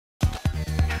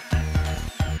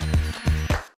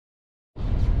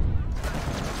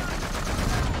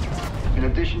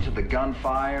addition to the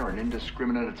gunfire and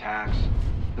indiscriminate attacks,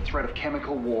 the threat of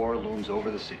chemical war looms over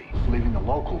the city, leaving the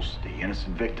locals, the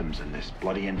innocent victims in this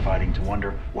bloody infighting, to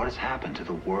wonder what has happened to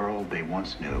the world they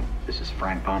once knew. This is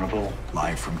Frank Bonneville,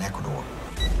 live from Ecuador.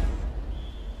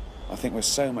 I think we're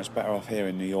so much better off here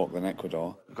in New York than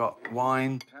Ecuador. We've got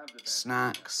wine,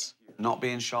 snacks, not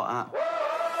being shot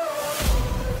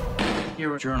at.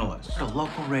 You're a journalist at a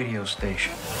local radio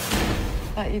station.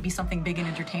 It'd be something big in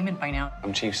entertainment by now.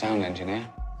 I'm chief sound engineer.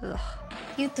 Ugh.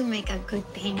 You two make a good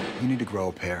team. You need to grow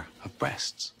a pair Of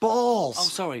breasts. balls. Oh,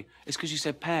 sorry. It's because you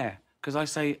said pair. Because I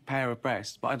say pair of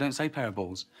breasts, but I don't say pair of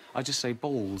balls. I just say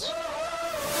balls.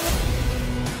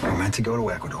 We're meant to go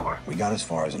to Ecuador. We got as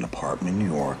far as an apartment in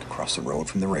New York, across the road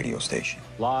from the radio station.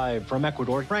 Live from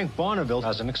Ecuador, Frank Bonneville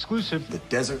has an exclusive. The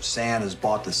desert sand has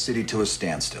brought the city to a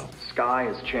standstill. Sky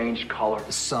has changed color.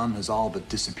 The sun has all but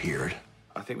disappeared.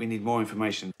 I think we need more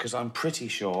information, because I'm pretty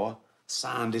sure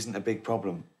sand isn't a big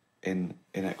problem in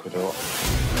Ecuador.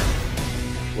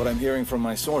 What I'm hearing from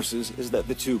my sources is that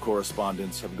the two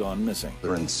correspondents have gone missing.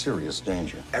 They're in serious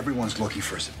danger. Everyone's looking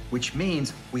for us, which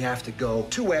means we have to go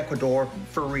to Ecuador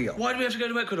for real. Why do we have to go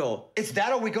to Ecuador? It's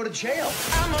that or we go to jail.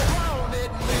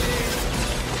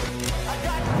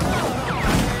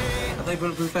 Are they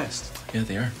bulletproof vests? Yeah,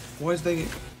 they are. Why is they...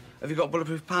 Have you got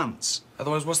bulletproof pants?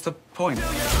 Otherwise, what's the point?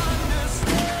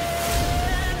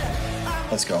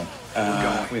 Let's go.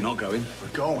 We're not going. We're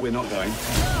going. We're not going.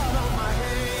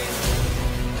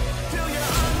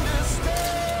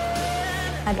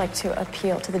 I'd like to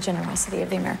appeal to the generosity of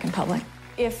the American public.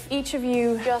 If each of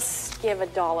you just give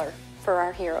 $1 for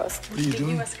our heroes. What are you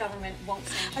doing? The U.S. government won't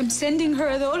send. I'm sending her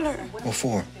 $1. What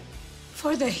for?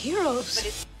 For the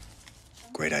heroes.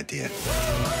 Great idea.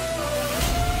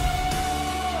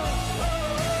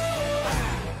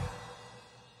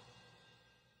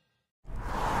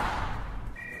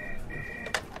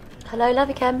 Hello,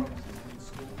 Lovey Kim.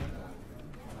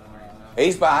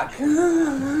 He's back.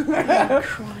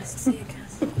 Christ sake.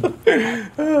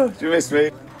 Do you miss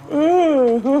me?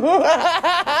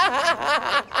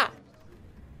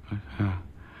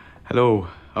 Hello,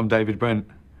 I'm David Brent.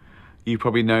 You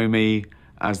probably know me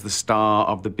as the star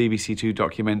of the BBC Two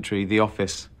documentary The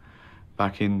Office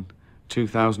back in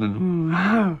 2000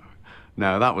 and...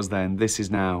 No, that was then. This is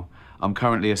now. I'm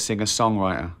currently a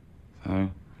singer-songwriter,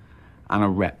 so... and a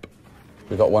rep.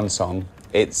 We've got one song.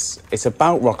 It's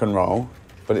about rock and roll,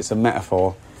 but it's a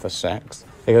metaphor for sex.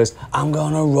 It goes, I'm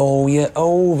gonna roll you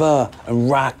over and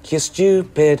rock you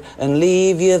stupid and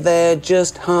leave you there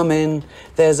just humming.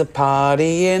 There's a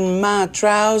party in my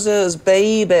trousers,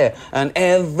 baby, and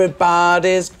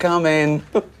everybody's coming.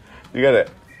 You get it?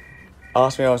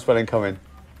 Ask me how I'm spelling coming.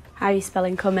 How are you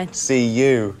spelling Cumin?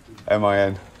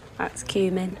 C-U-M-I-N. That's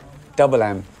Cumin. Double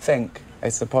M. Think.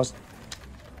 It's the pos...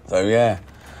 So, yeah.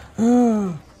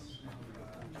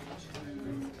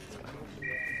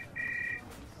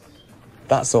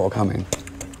 That sort of coming.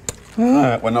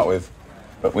 We're not with,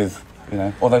 but with, you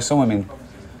know, although some women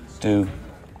do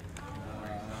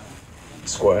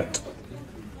squirt.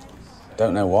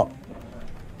 Don't know what.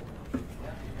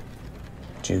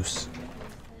 Juice.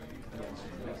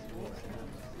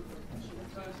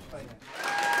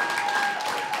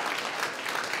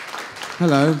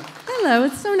 Hello. Hello,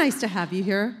 it's so nice to have you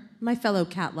here, my fellow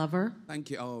cat lover. Thank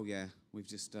you. Oh, yeah. We've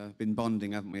just been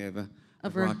bonding, haven't we, over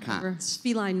our cats. Over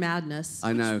feline madness.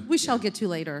 I know. Which we shall get to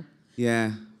later.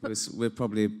 Yeah. We're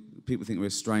probably... People think we're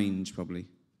strange, probably.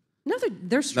 No,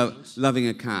 they're strange. Loving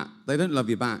a cat. They don't love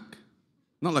you back.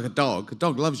 Not like a dog. A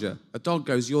dog loves you. A dog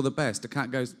goes, you're the best. A cat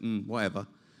goes, whatever.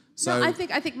 So no, I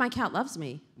think my cat loves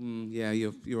me. Yeah,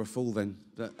 you're a fool then.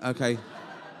 But, okay.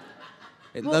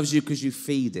 It loves you because you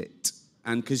feed it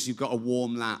and because you've got a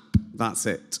warm lap. That's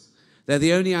it. They're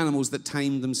the only animals that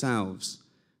tame themselves.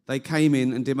 They came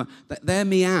in and did... Their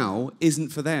meow isn't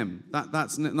for them.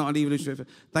 That's not an evolutionary...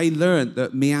 They learned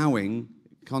that meowing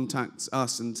contacts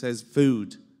us and says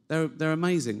food. They're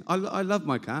amazing. I love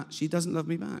my cat. She doesn't love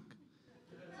me back.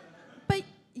 But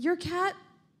your cat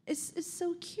is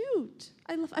so cute.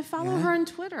 I follow her on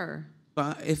Twitter.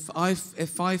 But if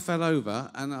I fell over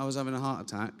and I was having a heart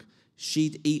attack,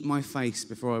 she'd eat my face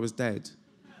before I was dead.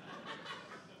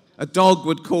 A dog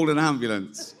would call an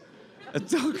ambulance. A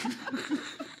dog...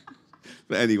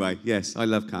 But anyway, yes, I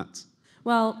love cats.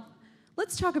 Well,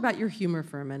 let's talk about your humor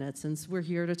for a minute, since we're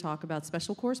here to talk about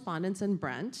Special Correspondents and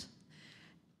Brent.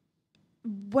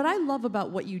 What I love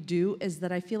about what you do is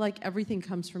that I feel like everything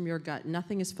comes from your gut.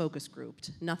 Nothing is focus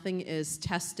grouped. Nothing is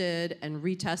tested and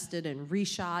retested and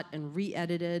reshot and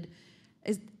re-edited.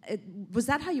 Was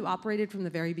that how you operated from the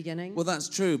very beginning? Well, that's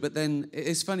true, but then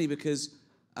it's funny because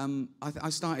I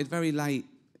started very late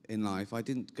in life. I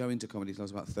didn't go into comedy till I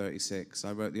was about 36.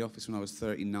 I wrote The Office when I was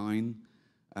 39,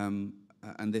 and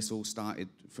this all started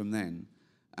from then.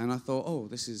 And I thought, oh,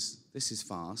 this is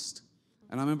fast.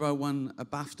 And I remember I won a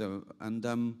BAFTA, and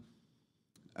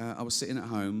I was sitting at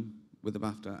home with the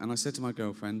BAFTA, and I said to my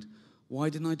girlfriend, why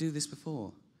didn't I do this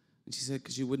before? And she said,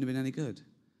 because you wouldn't have been any good.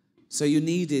 So I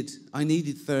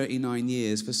needed 39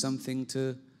 years for something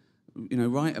to,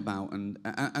 write about. And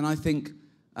I think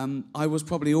I was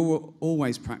probably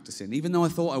always practicing. Even though I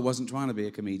thought I wasn't trying to be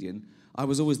a comedian, I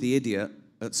was always the idiot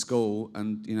at school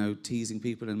and, teasing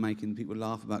people and making people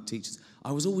laugh about teachers.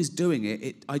 I was always doing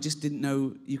it. I just didn't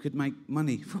know you could make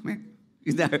money from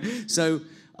it. So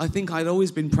I think I'd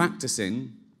always been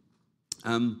practicing.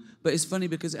 But it's funny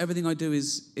because everything I do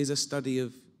is a study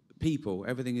of people.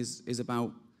 Everything is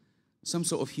about some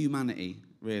sort of humanity,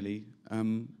 really.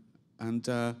 I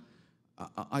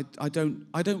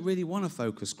don't really want a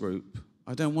focus group.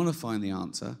 I don't want to find the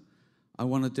answer. I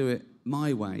want to do it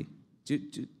my way. Do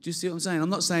you see what I'm saying? I'm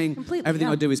not saying completely, everything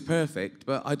yeah. I do is perfect,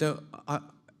 but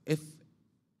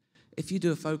if you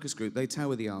do a focus group, they tell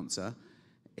you the answer.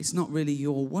 It's not really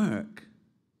your work.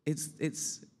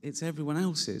 It's everyone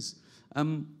else's.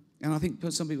 And I think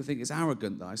some people think it's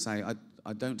arrogant that I say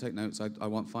I don't take notes. I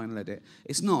want final edit.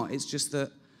 It's not. It's just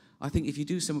that I think if you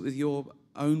do something with your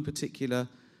own particular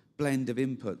blend of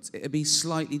inputs, it'll be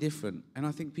slightly different. And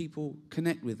I think people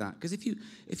connect with that. Because if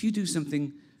you do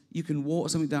something, you can water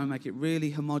something down, make it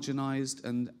really homogenized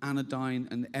and anodyne,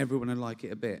 and everyone will like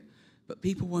it a bit. But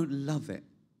people won't love it.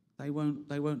 They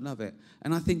won't love it.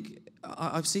 And I think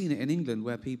I've seen it in England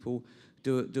where people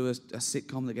do a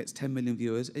sitcom that gets 10 million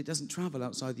viewers. It doesn't travel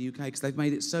outside the UK because they've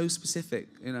made it so specific.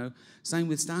 Same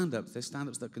with stand-ups. There's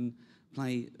stand-ups that can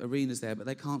play arenas there, but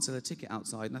they can't sell a ticket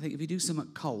outside. And I think if you do something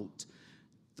cult,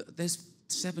 there's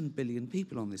 7 billion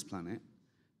people on this planet,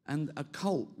 and a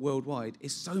cult worldwide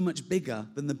is so much bigger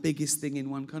than the biggest thing in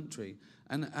one country.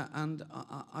 And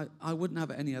I wouldn't have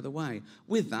it any other way.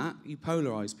 With that, you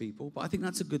polarize people, but I think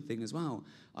that's a good thing as well.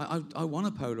 I want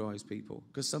to polarize people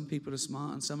because some people are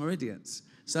smart and some are idiots.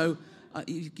 So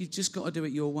you've just got to do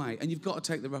it your way, and you've got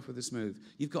to take the rough with the smooth.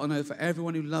 You've got to know for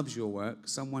everyone who loves your work,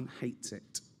 someone hates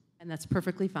it. And that's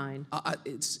perfectly fine.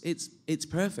 It's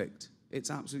perfect. It's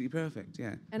absolutely perfect,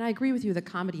 yeah. And I agree with you that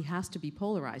comedy has to be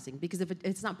polarizing, because if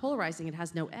it's not polarizing, it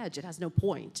has no edge, it has no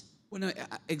point. Well, no,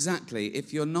 exactly.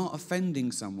 If you're not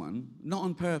offending someone, not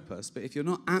on purpose, but if you're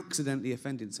not accidentally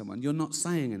offending someone, you're not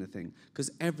saying anything, because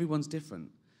everyone's different.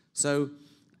 So,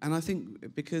 and I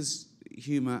think because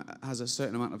humour has a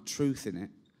certain amount of truth in it,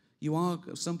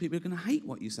 some people are going to hate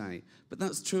what you say, but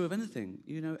that's true of anything.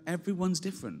 Everyone's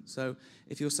different. So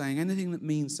if you're saying anything that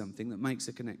means something, that makes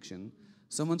a connection,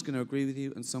 someone's going to agree with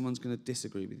you and someone's going to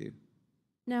disagree with you.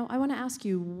 Now, I want to ask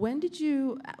you,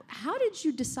 how did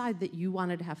you decide that you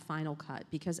wanted to have Final Cut?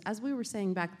 Because as we were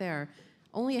saying back there,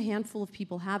 only a handful of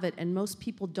people have it, and most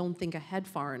people don't think ahead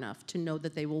far enough to know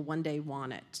that they will one day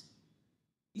want it.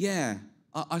 Yeah,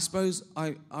 I suppose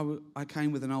I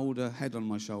came with an older head on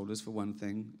my shoulders, for one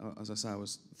thing. As I say, I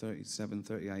was 37,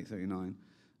 38, 39.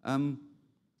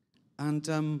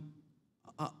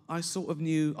 I sort of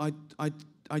knew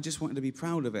I just wanted to be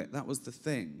proud of it. That was the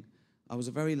thing. I was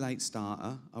a very late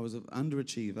starter. I was an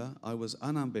underachiever. I was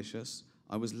unambitious.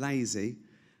 I was lazy.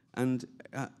 And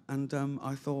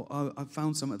I thought, I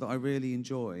found something that I really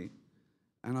enjoy,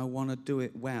 and I want to do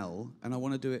it well, and I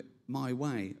want to do it my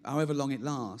way, however long it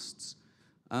lasts.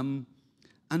 And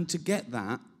to get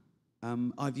that,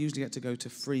 I've usually had to go to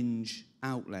fringe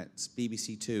outlets,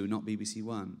 BBC 2, not BBC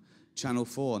 1, Channel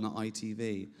 4, not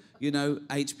ITV,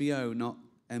 HBO, not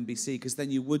NBC, because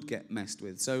then you would get messed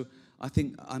with. So I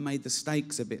think I made the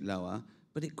stakes a bit lower,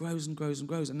 but it grows and grows and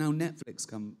grows. And now Netflix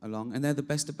come along, and they're the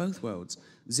best of both worlds.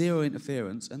 Zero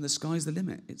interference, and the sky's the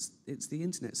limit. It's the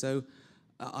internet. So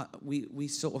we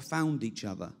sort of found each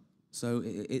other. So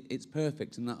it's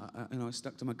perfect, and I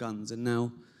stuck to my guns, and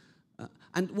now...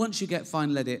 and once you get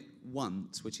final edit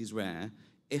once, which is rare,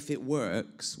 if it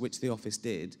works, which The Office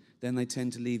did, then they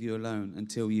tend to leave you alone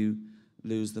until you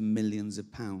lose the millions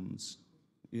of pounds.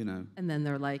 And then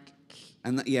they're like...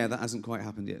 And that hasn't quite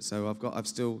happened yet. So I've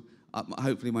still,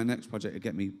 hopefully my next project will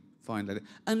get me final edit.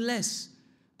 Unless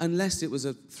it was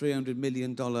a $300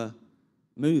 million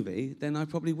movie, then I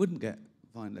probably wouldn't get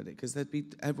final edit, because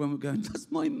everyone would go,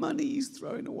 that's my money he's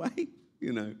throwing away,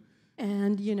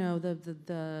 And,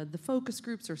 the focus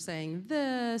groups are saying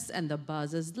this, and the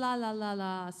buzz is la, la, la,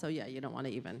 la. So, yeah, you don't want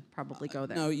to even probably go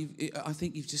there. No, I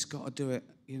think you've just got to do it,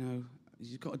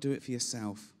 you've got to do it for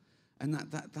yourself. And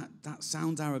that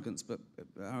sounds arrogant,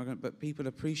 but people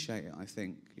appreciate it, I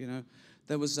think.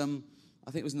 There was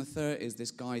I think it was in the 30s,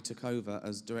 this guy took over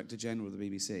as Director General of the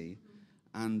BBC,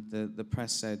 and the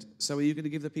press said, so are you going to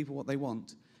give the people what they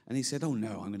want? And he said, oh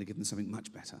no, I'm going to give them something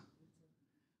much better.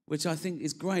 Which I think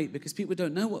is great, because people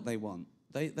don't know what they want.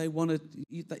 They want to,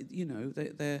 you know,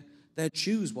 they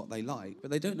choose what they like,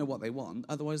 but they don't know what they want.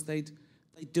 Otherwise, they'd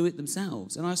do it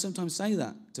themselves. And I sometimes say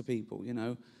that to people, you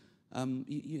know.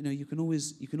 You know, you can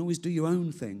always do your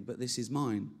own thing, but this is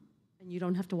mine. And you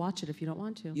don't have to watch it if you don't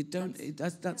want to. You don't.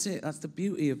 That's it. That's the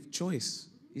beauty of choice.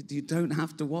 You don't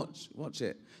have to watch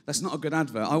it. That's not a good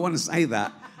advert. I want to say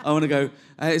that. I want to go,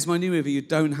 it's my new movie. You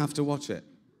don't have to watch it.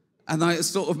 And I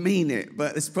sort of mean it,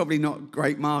 but it's probably not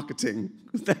great marketing.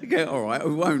 They go, all right,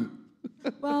 we won't.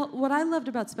 Well, what I loved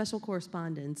about Special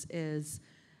Correspondents is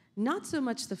not so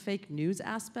much the fake news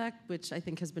aspect, which I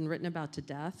think has been written about to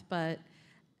death, but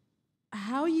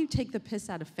how you take the piss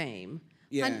out of fame.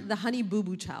 Yeah. The Honey Boo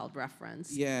Boo Child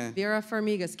reference. Yeah. Vera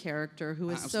Farmiga's character, who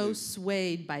is so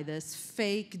swayed by this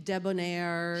fake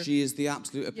debonair. She is the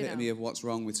absolute epitome of what's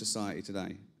wrong with society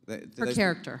today. Her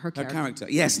character.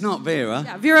 Yes, not Vera.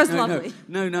 Yeah, Vera's lovely.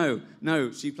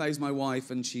 No. She plays my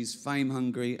wife, and she's fame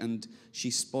hungry, and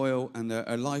she's spoiled, and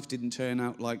her life didn't turn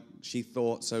out like she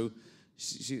thought. So,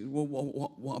 well,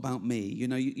 what about me? You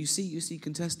know, you see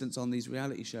contestants on these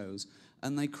reality shows,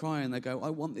 and they cry and they go, I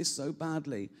want this so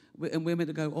badly. And we're meant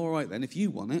to go, all right then, if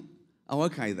you want it, oh,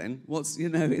 okay then. What's, you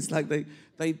know, it's like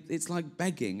it's like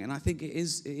begging. And I think it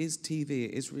is TV,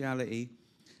 it is reality.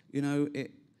 You know,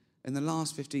 in the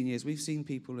last 15 years, we've seen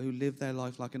people who live their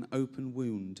life like an open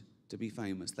wound to be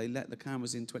famous. They let the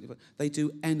cameras in 24. They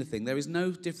do anything. There is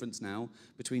no difference now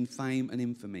between fame and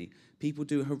infamy. People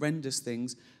do horrendous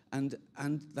things, and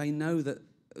they know that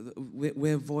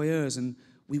we're voyeurs, and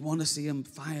we want to see them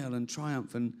fail and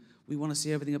triumph, and we want to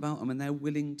see everything about them, and they're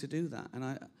willing to do that.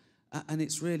 And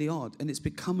it's really odd, and it's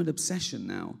become an obsession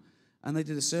now. And they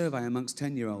did a survey amongst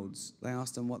 10-year-olds. They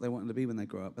asked them what they wanted to be when they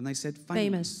grow up, and they said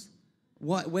famous.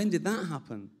 When did that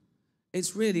happen?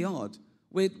 It's really odd.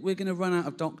 We're going to run out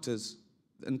of doctors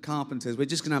and carpenters. We're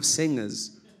just going to have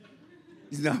singers.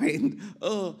 You know,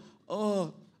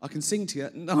 I can sing to you.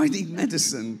 No, I need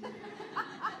medicine.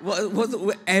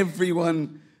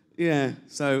 Everyone... Yeah,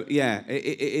 so yeah,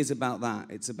 it is about that.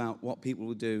 It's about what people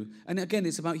will do. And again,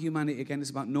 it's about humanity. Again,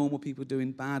 it's about normal people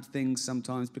doing bad things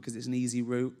sometimes because it's an easy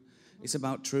route. It's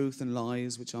about truth and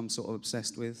lies, which I'm sort of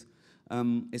obsessed with.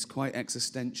 It's quite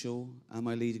existential. Am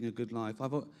I leading a good life?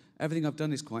 Everything I've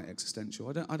done is quite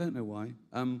existential. I don't know why.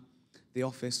 The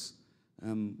Office,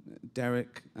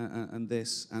 Derek, and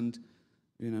this, and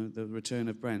you know, the return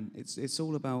of Brent. It's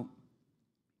all about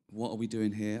what are we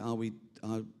doing here? Are we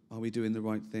doing the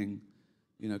right thing?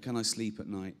 You know, can I sleep at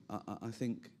night? I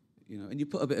think, you know, and you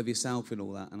put a bit of yourself in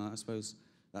all that, and I suppose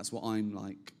that's what I'm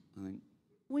like, I think.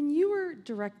 When you were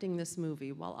directing this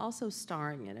movie, while also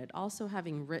starring in it, also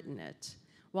having written it,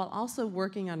 while also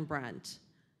working on Brent,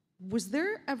 was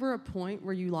there ever a point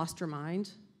where you lost your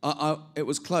mind? It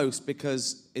was close,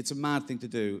 because it's a mad thing to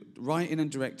do. Writing and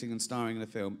directing and starring in a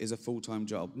film is a full-time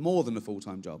job, more than a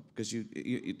full-time job, because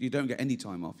you don't get any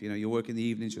time off. You know, you work in the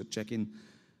evenings, you're checking.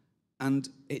 And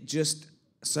it just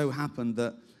so happened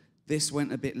that this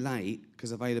went a bit late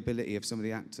because of availability of some of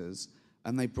the actors,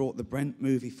 and they brought the Brent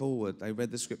movie forward. They read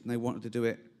the script and they wanted to do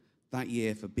it that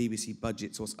year for BBC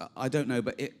budgets. Or I don't know,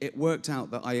 but it worked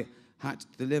out that I had to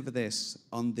deliver this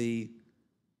on the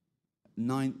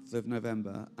 9th of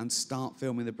November and start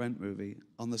filming the Brent movie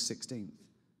on the 16th.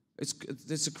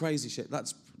 It's a crazy shit.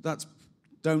 That's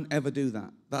don't ever do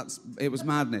that. It was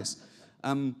madness.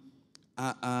 But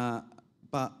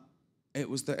it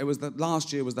was the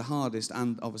last year was the hardest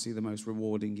and obviously the most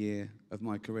rewarding year of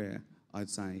my career,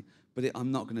 I'd say. But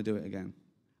I'm not going to do it again.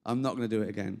 I'm not going to do it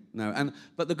again. No.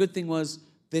 But the good thing was,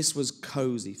 this was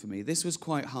cozy for me. This was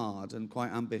quite hard and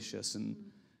quite ambitious, and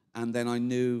then I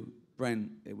knew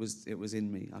Brent. It was in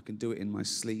me. I can do it in my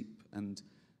sleep, and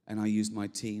I used my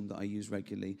team that I use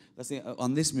regularly. That's the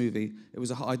on this movie.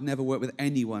 I'd never worked with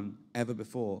anyone ever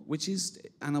before,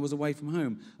 and I was away from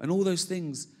home, and all those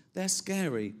things, they're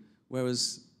scary.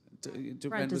 Whereas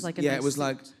Brent is like a yeah, nice it was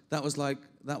suit.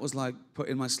 that was like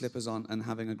putting my slippers on and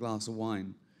having a glass of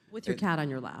wine. With your cat on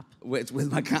your lap.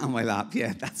 With my cat on my lap,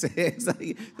 yeah, that's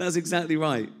it. That's exactly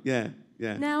right, yeah.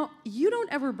 Now, you don't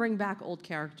ever bring back old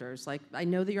characters. Like, I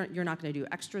know that you're not going to do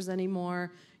extras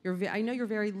anymore. I know you're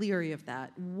very leery of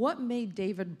that. What made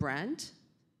David Brent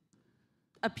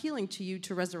appealing to you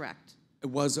to resurrect? It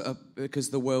was because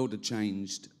the world had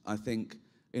changed, I think,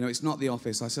 You know, it's not The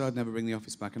Office. I said I'd never bring The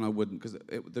Office back, and I wouldn't, because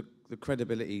the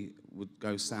credibility would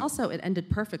go south. Also, it ended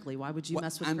perfectly. Why would you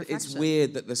mess with perfection? And it's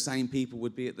weird that the same people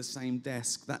would be at the same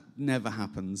desk. That never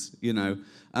happens, you know.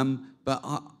 But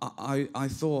I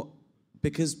thought,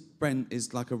 because Brent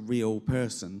is like a real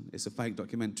person, it's a fake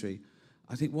documentary,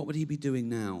 I think, what would he be doing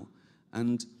now?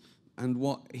 And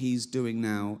what he's doing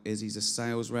now is he's a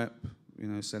sales rep, you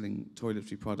know, selling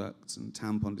toiletry products and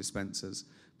tampon dispensers,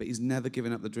 but he's never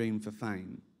given up the dream for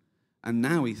fame. And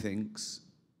now he thinks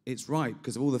it's right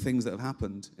because of all the things that have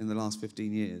happened in the last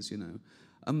 15 years, you know.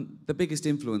 The biggest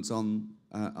influence on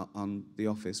The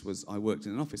Office was I worked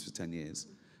in an office for 10 years.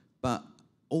 But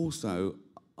also,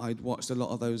 I'd watched a lot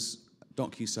of those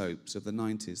docu-soaps of the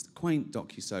 90s, the quaint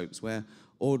docu-soaps where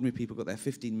ordinary people got their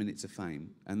 15 minutes of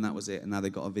fame, and that was it, and now they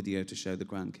got a video to show the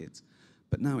grandkids.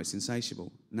 But now it's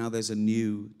insatiable. Now there's a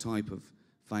new type of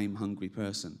fame-hungry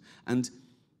person. And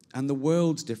the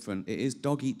world's different. It is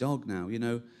dog eat dog now, you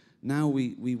know. Now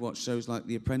we watch shows like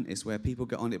The Apprentice where people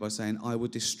get on it by saying, I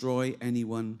would destroy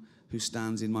anyone who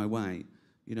stands in my way.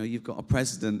 You know, you've got a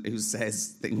president who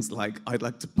says things like, I'd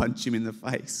like to punch him in the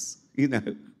face, you know.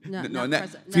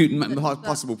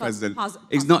 Possible president.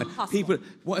 He's not. Possible. People.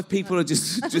 What if people are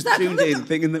just tuned in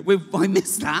thinking that I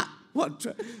missed that? What,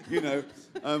 you know?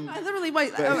 I literally,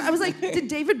 I was like, did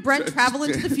David Brent travel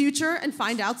into the future and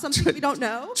find out something we don't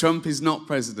know? Trump is not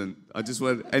president. I just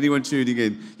want anyone tuning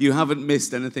in. You haven't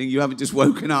missed anything. You haven't just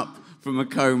woken up from a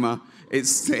coma.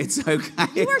 It's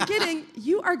okay.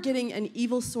 You are getting an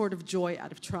evil sort of joy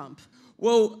out of Trump.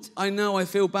 Well, I know I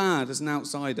feel bad as an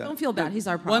outsider. Don't feel bad. He's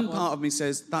our problem. One part of me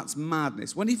says that's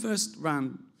madness. When he first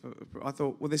ran, I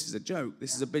thought, well, this is a joke.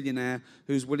 This is a billionaire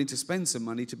who's willing to spend some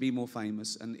money to be more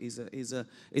famous, and it's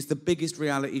the biggest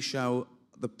reality show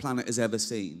the planet has ever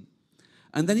seen.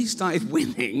 And then he started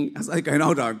winning. I was like, going,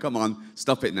 hold on, come on,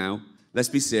 stop it now. Let's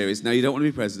be serious. No, you don't want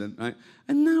to be president, right?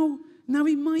 And now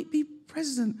he might be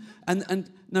president.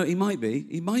 And no, he might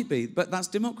be, but that's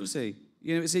democracy.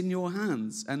 You know, it's in your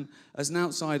hands. And as an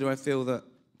outsider, I feel that,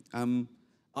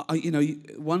 you know,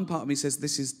 one part of me says,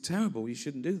 this is terrible, you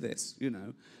shouldn't do this, you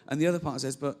know. And the other part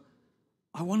says, but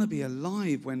I want to be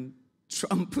alive when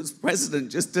Trump was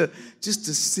president just to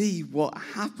see what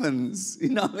happens, you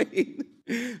know what I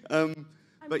mean?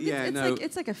 But yeah,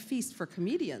 it's like a feast for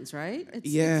comedians, right?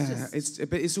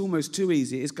 It's almost too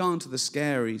easy. It's gone to the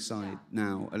scary side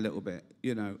now a little bit,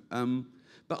 you know.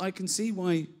 But I can see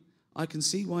why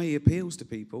he appeals to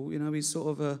people. You know, he's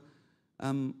sort of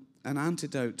an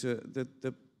antidote to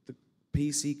the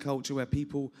PC culture where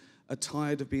people are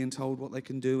tired of being told what they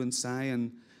can do and say,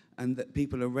 and that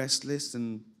people are restless,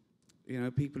 and you know,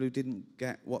 people who didn't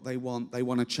get what they want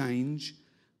to change.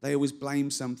 They always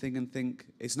blame something and think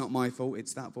it's not my fault,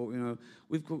 it's that fault. You know,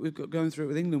 we've got going through it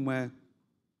with England where,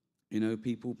 you know,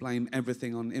 people blame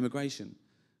everything on immigration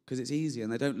because it's easier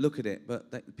and they don't look at it,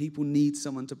 but people need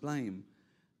someone to blame.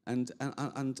 And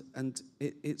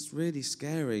it's really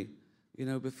scary. You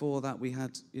know, before that we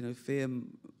had, you know,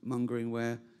 fear-mongering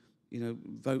where, you know,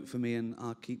 vote for me and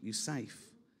I'll keep you safe.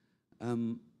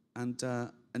 And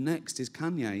next is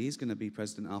Kanye. He's going to be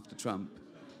president after Trump.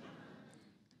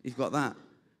 You've got that.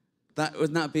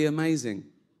 Wouldn't that be amazing?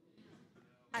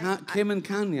 Kim and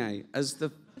Kanye as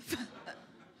the...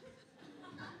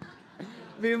 It'd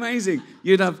be amazing.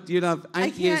 You'd have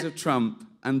 8 years of Trump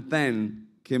and then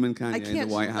Kim and Kanye in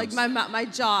the White House. Like my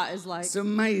jaw is like... It's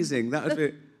amazing. That would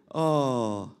be...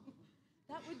 Oh.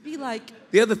 That would be like...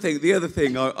 The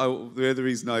other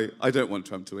reason I don't want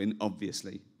Trump to win,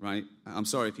 obviously, right? I'm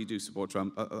sorry if you do support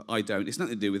Trump. I don't. It's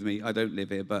nothing to do with me. I don't live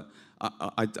here, but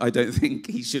I don't think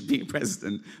he should be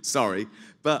president. Sorry.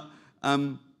 But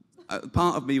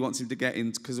part of me wants him to get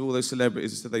in because all those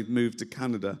celebrities said they've moved to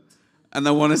Canada. And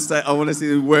I want to see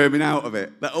them worming out of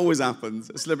it. That always happens.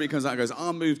 A celebrity comes out and goes,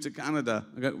 I'll move to Canada.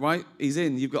 I go, right, he's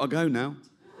in. You've got to go now.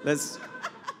 I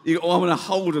want to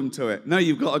hold him to it. No,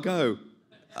 you've got to go.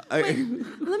 Wait,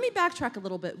 let me backtrack a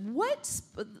little bit.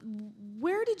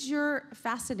 Where did your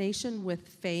fascination with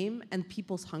fame and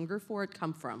people's hunger for it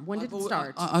come from? When did it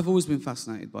start? I've always been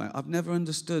fascinated by it. I've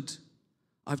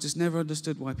just never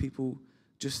understood why people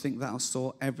just think that'll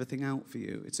sort everything out for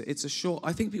you.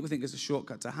 I think people think it's a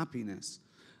shortcut to happiness.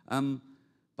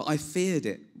 But I feared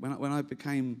it. When I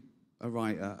became a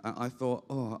writer, I thought,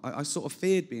 I sort of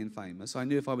feared being famous. I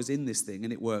knew if I was in this thing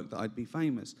and it worked that I'd be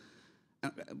famous.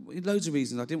 Loads of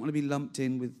reasons. I didn't want to be lumped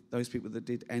in with those people that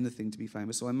did anything to be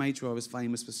famous, so I made sure I was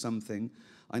famous for something.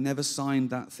 I never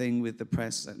signed that thing with the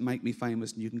press that make me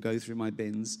famous and you can go through my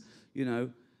bins, you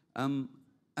know. And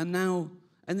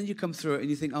then you come through it and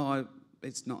you think,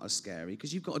 it's not as scary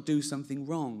because you've got to do something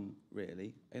wrong,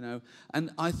 really. You you know.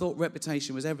 And I thought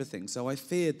reputation was everything, so I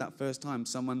feared that first time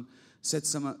someone said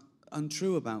something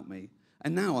untrue about me.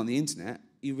 And now on the internet,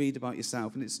 you read about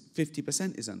yourself and it's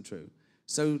 50% is untrue.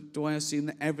 So do I assume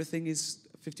that everything is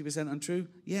 50% untrue?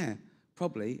 Yeah,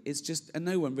 probably. It's just, and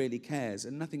no one really cares,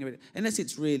 and nothing, unless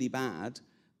it's really bad,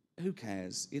 who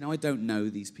cares? You know, I don't know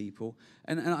these people.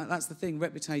 And that's the thing,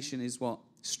 reputation is what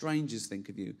strangers think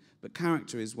of you, but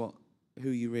character is who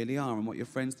you really are and what your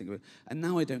friends think of you. And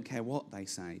now I don't care what they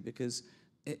say, because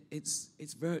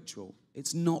it's virtual.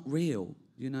 It's not real,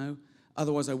 you know?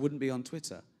 Otherwise I wouldn't be on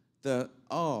Twitter.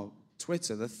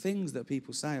 Twitter, the things that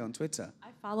people say on Twitter. I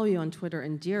follow you on Twitter,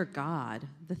 and dear God,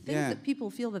 the things that people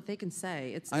feel that they can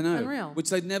say, it's unreal. Which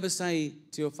they'd never say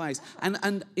to your face.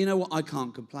 And you know what, I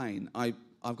can't complain.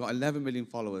 I've got 11 million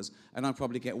followers, and I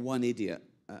probably get one idiot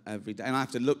every day, and I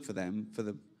have to look for them for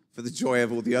the joy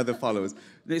of all the other followers.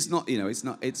 It's not, you know,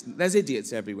 there's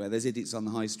idiots everywhere. There's idiots on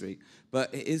the high street.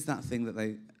 But it is that thing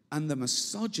that and the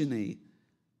misogyny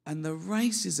and the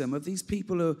racism of these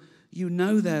people who, you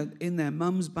know, they're in their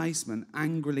mum's basement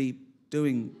angrily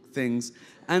doing things,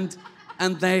 and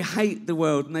they hate the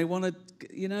world, and they want to,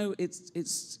 you know,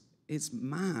 it's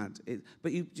mad.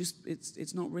 But you just,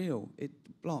 it's not real.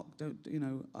 Block. Don't, you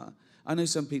know. I know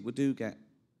some people do get,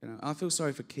 you know. I feel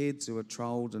sorry for kids who are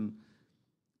trolled and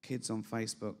kids on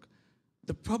Facebook.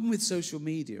 The problem with social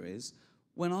media is,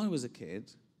 when I was a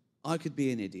kid, I could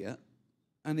be an idiot,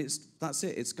 and that's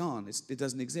it. It's gone. It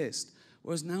doesn't exist.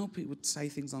 Whereas now people would say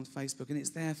things on Facebook and it's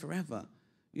there forever.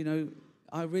 You know,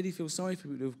 I really feel sorry for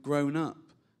people who have grown up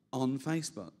on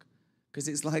Facebook, because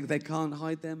it's like they can't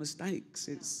hide their mistakes.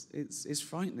 It's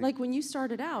frightening. Like when you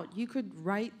started out, you could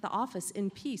write The Office in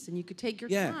peace and you could take your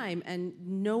time and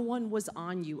no one was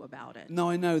on you about it. No,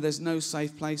 I know. There's no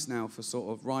safe place now for sort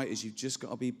of writers. You've just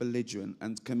got to be belligerent,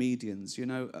 and comedians. You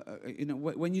know,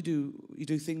 when you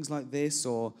do things like this,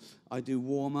 or I do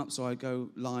warm-ups, or I go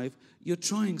live, you're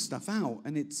trying stuff out,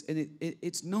 and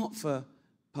it's not for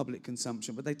public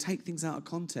consumption, but they take things out of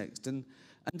context. And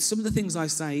some of the things I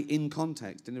say in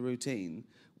context, in a routine,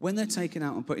 when they're taken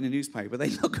out and put in a newspaper, they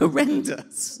look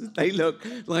horrendous. They look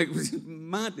like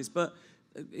madness. But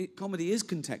comedy is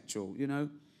contextual, you know.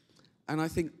 And I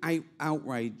think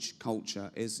outrage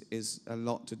culture is a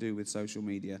lot to do with social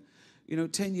media. You know,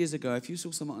 10 years ago, if you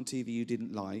saw someone on TV you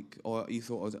didn't like, or you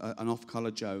thought was an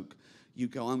off-colour joke,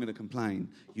 you'd go, I'm going to complain.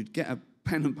 You'd get a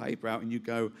pen and paper out and you'd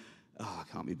go, oh,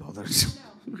 I can't be bothered.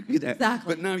 Exactly.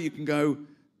 But now you can go,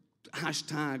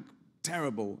 hashtag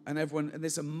terrible, and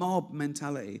there's a mob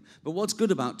mentality. But what's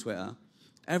good about Twitter,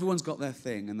 everyone's got their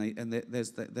thing, and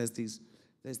there's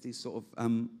these sort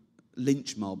of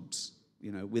lynch mobs,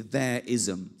 you know, with their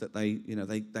ism that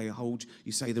they hold.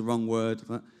 You say the wrong word,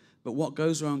 but what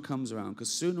goes around comes around, because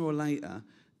sooner or later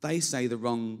they say the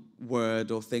wrong word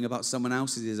or thing about someone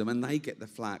else's ism, and they get the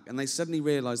flack, and they suddenly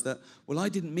realise that, well, I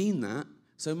didn't mean that,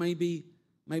 so maybe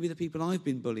the people I've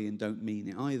been bullying don't mean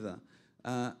it either.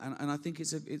 And I think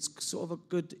it's sort of a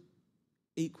good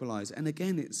equalizer. And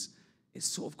again, it's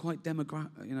sort of quite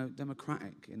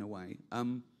democratic in a way.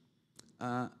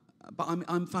 But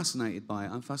I'm fascinated by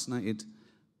it. I'm fascinated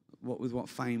with what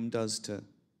fame does to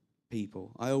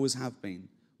people. I always have been.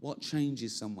 What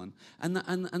changes someone, and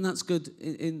that's good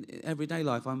in everyday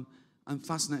life. I'm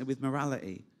fascinated with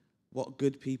morality, what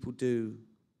good people do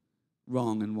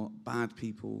wrong and what bad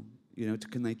people. You know,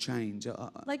 can they change?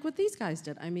 Like what these guys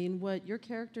did. I mean, what your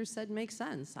character said makes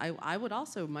sense. I would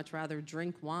also much rather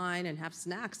drink wine and have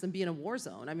snacks than be in a war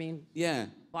zone. I mean, yeah,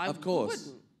 of course.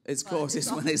 Wouldn't? It's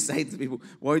when they say to people,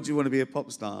 why do you want to be a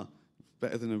pop star?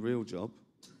 Better than a real job.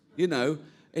 You know,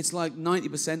 it's like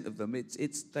 90% of them,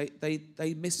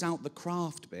 they miss out the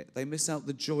craft bit. They miss out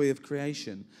the joy of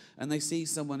creation. And they see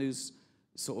someone who's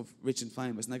sort of rich and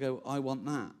famous, and they go, I want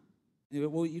that. And you go,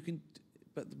 well, you can,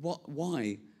 but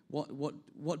why?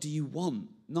 What do you want?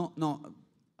 Not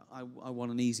I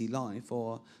want an easy life,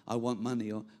 or I want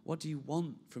money, or what do you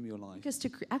want from your life? Because to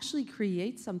actually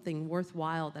create something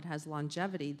worthwhile that has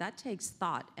longevity, that takes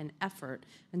thought and effort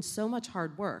and so much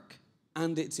hard work.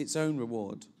 And it's its own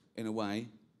reward, in a way.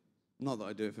 Not that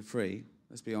I do it for free,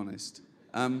 let's be honest.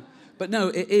 But no,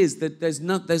 it is. That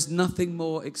there's nothing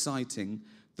more exciting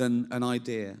than an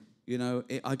idea. You know,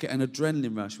 I get an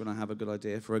adrenaline rush when I have a good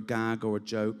idea for a gag or a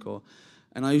joke,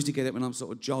 and I usually get it when I'm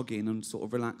sort of jogging and sort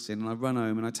of relaxing, and I run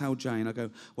home and I tell Jane, I go,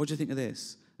 what do you think of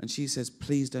this? And she says,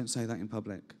 please don't say that in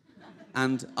public.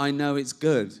 And I know it's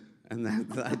good, and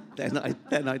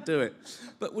then I do it.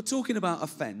 But we're talking about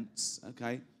offence,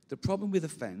 okay? The problem with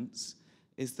offence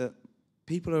is that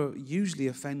people are usually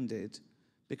offended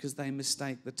because they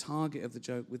mistake the target of the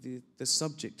joke with the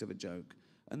subject of a joke.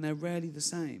 and they're rarely the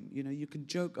same. You know, you can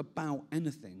joke about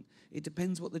anything. It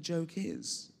depends what the joke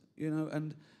is, you know,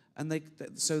 and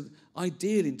so I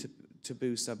deal into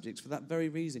taboo subjects for that very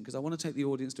reason, because I want to take the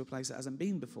audience to a place that hasn't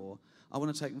been before. I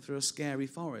want to take them through a scary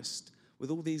forest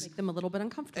with all these... Make them a little bit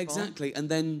uncomfortable. Exactly, and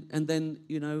then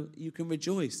you know, you can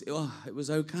rejoice. Oh, it was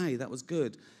okay, that was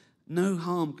good. No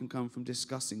harm can come from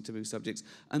discussing taboo subjects.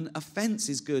 And offence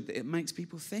is good. It makes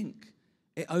people think.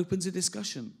 It opens a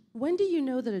discussion. When do you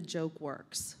know that a joke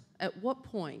works? At what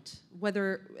point?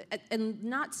 Whether, and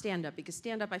not stand-up, because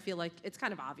stand-up, I feel like it's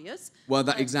kind of obvious. Well,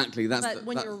 exactly. But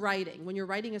when you're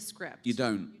writing a script, you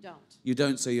don't. You don't. You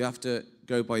don't. So you have to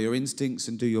go by your instincts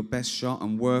and do your best shot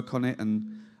and work on it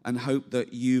and hope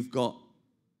that you've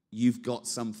got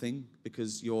something,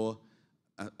 because you're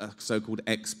a so-called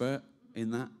expert in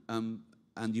that,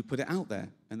 and you put it out there,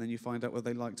 and then you find out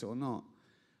whether they liked it or not.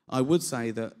 I would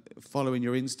say that following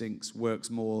your instincts works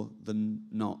more than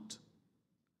not.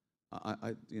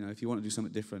 You know, if you want to do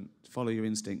something different, follow your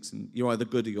instincts, and you're either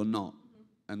good or you're not,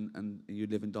 and you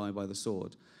live and die by the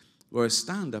sword. Whereas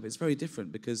stand-up, it's very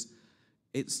different, because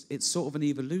it's sort of an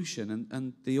evolution,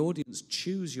 and the audience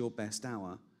choose your best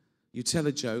hour. You tell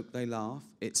a joke, they laugh,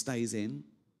 it stays in,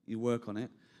 you work on it.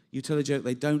 You tell a joke,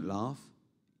 they don't laugh,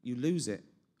 you lose it,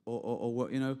 or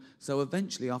what, you know. So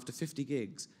eventually, after 50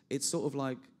 gigs, it's sort of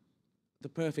like the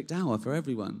perfect hour for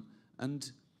everyone, and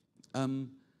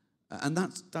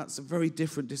that's a very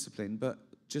different discipline, but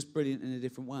just brilliant in a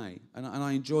different way. And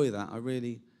I enjoy that.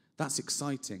 That's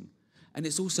exciting. And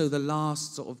it's also the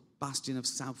last sort of bastion of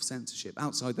self-censorship,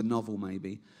 outside the novel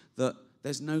maybe, that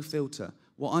there's no filter.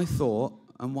 What I thought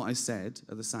and what I said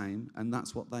are the same, and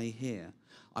that's what they hear.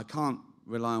 I can't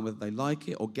rely on whether they like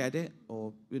it or get it,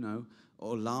 or, you know,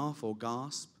 or laugh or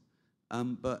gasp.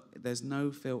 But there's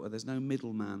no filter, there's no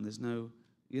middleman, there's no,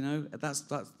 you know, that's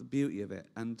the beauty of it,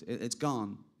 and it's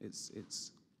gone.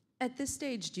 It's. At this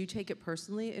stage, do you take it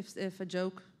personally if a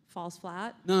joke falls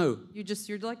flat? No.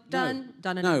 You're like, done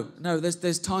and No.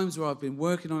 There's times where I've been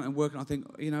working on it and working. I think,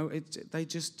 you know,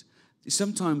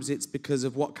 sometimes it's because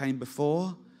of what came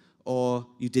before, or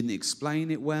you didn't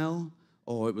explain it well,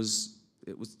 or it was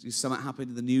something happened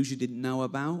in the news you didn't know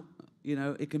about. You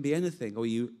know, it can be anything, or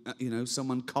you know,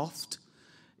 someone coughed.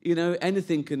 You know,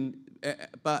 anything can.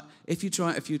 But if you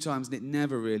try it a few times and it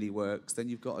never really works, then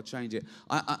you've got to change it.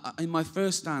 In my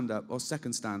first stand-up or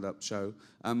second stand-up show,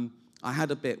 I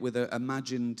had a bit with an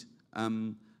imagined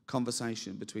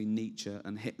conversation between Nietzsche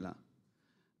and Hitler,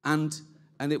 and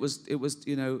it was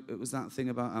you know, it was that thing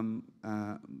about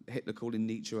Hitler calling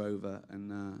Nietzsche over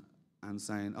and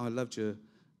saying, "Oh, I loved your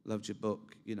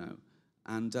book," you know,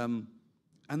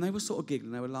 and they were sort of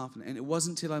giggling, they were laughing, and it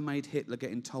wasn't until I made Hitler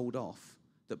getting told off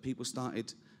that people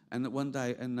started. And that one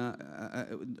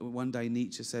day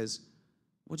Nietzsche says,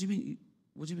 "What do you mean?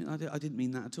 What do you mean? I didn't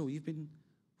mean that at all. What do you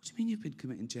mean you've been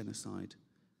committing genocide?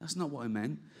 That's not what I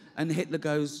meant." And Hitler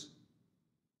goes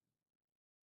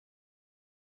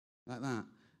like that,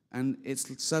 and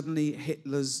it's suddenly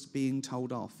Hitler's being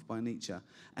told off by Nietzsche,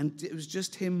 and it was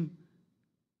just him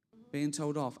being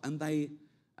told off, and they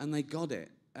got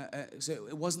it. So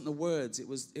it wasn't the words; it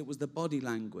was the body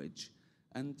language,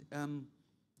 and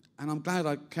I'm glad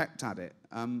I kept at it.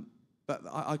 But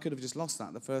I could have just lost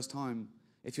that the first time.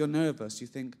 If you're nervous, you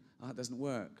think, "Oh, it doesn't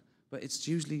work." But it's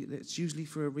usually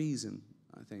for a reason,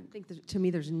 I think. I think to me,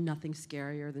 there's nothing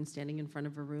scarier than standing in front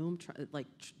of a room,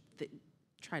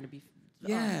 trying to be.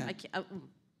 Yeah. I can't.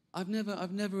 I've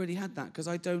never really had that, because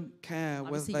I don't care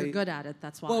Obviously whether you're good at it.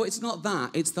 That's why. Well, it's not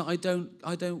that. It's that I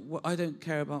don't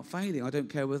care about failing. I don't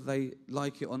care whether they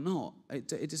like it or not.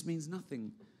 It just means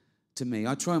nothing to me.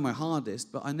 I try my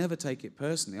hardest, but I never take it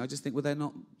personally. I just think, well,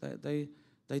 they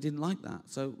didn't like that,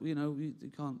 so you know,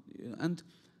 you can't. And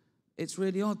it's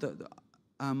really odd that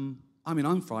I mean,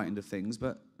 I'm frightened of things,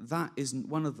 but that isn't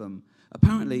one of them.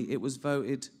 Apparently, it was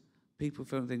voted. People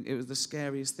think it was the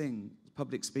scariest thing.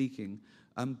 Public speaking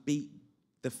beat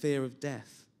the fear of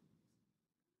death.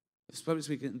 It's public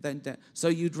speaking, then death. So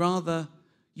you'd rather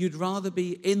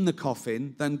be in the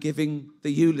coffin than giving the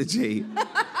eulogy.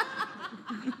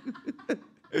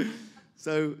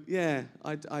 So yeah,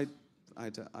 I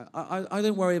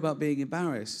don't worry about being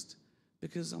embarrassed,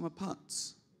 because I'm a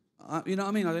putz. You know what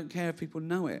I mean? I don't care if people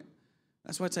know it.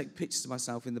 That's why I take pictures of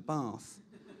myself in the bath,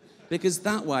 because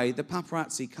that way the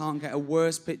paparazzi can't get a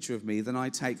worse picture of me than I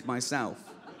take myself.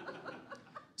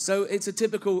 So it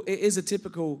is a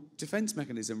typical defense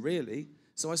mechanism, really.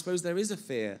 So I suppose there is a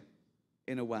fear,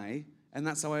 in a way, and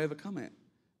that's how I overcome it.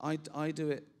 I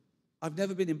do it. I've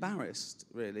never been embarrassed,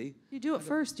 really. You do it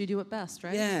first, you do it best,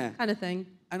 right? Yeah. Kind of thing.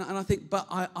 And I think, but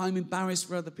I'm embarrassed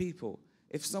for other people.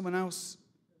 If someone else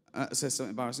says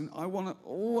something embarrassing, I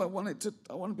want to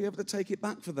be able to take it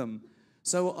back for them.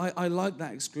 So I like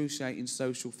that excruciating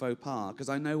social faux pas because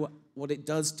I know what it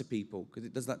does to people because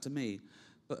it does that to me.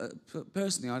 But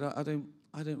personally,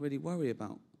 I don't really worry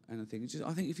about anything. It's just,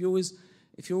 I think if you're always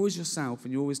yourself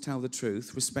and you always tell the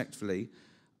truth respectfully,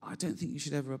 I don't think you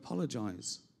should ever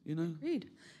apologise. You know. Agreed.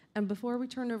 And before we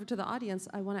turn over to the audience,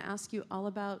 I want to ask you all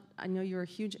about. I know you're a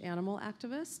huge animal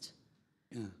activist.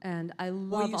 Yeah. And I love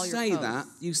well, all your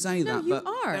posts. You say that, you but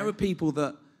are. there are people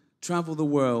that travel the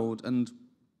world and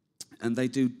they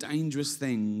do dangerous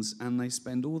things and they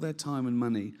spend all their time and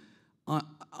money.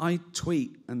 I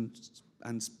tweet and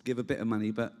give a bit of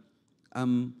money, but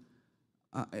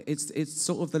it's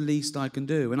sort of the least I can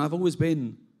do. And I've always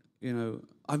been, you know,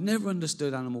 I've never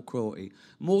understood animal cruelty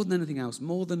more than anything else,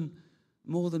 more than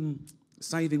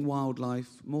saving wildlife,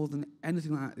 more than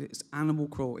anything like that. It's animal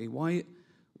cruelty. Why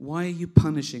are you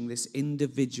punishing this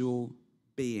individual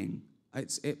being?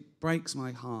 It breaks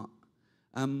my heart.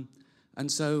 And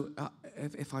so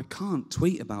if I can't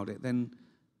tweet about it, then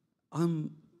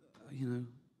I'm, you know,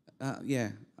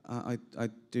 I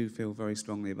do feel very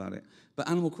strongly about it. But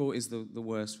animal cruelty is the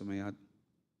worst for me.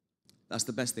 That's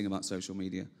the best thing about social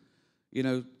media. You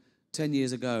know, 10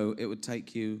 years ago, it would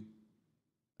take you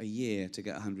a year to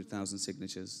get 100,000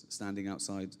 signatures standing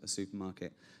outside a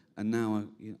supermarket. And now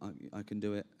I can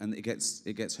do it, and it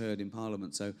gets heard in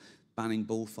Parliament. So banning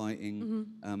bullfighting,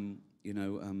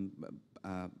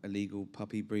 illegal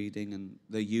puppy breeding, and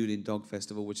the Yulin Dog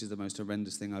Festival, which is the most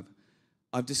horrendous thing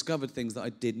I've discovered things that I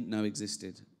didn't know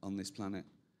existed on this planet,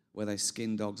 where they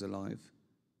skin dogs alive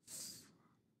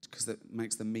because that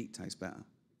makes the meat taste better.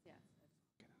 Yeah.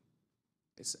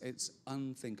 It's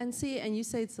unthinkable. And you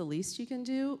say it's the least you can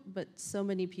do, but so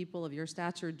many people of your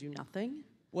stature do nothing.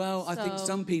 Well, I think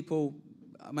some people,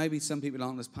 maybe some people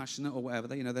aren't as passionate or whatever.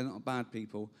 They're not bad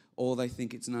people, or they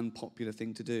think it's an unpopular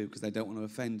thing to do because they don't want to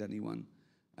offend anyone.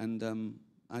 And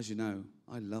as you know,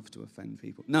 I love to offend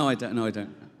people. No, I don't.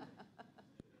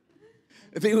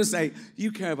 If people say,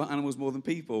 you care about animals more than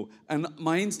people, and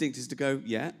my instinct is to go,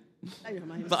 yeah.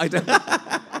 But I don't.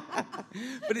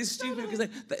 But it's stupid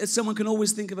because someone can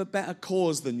always think of a better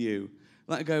cause than you.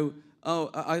 Like I go,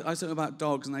 I talk about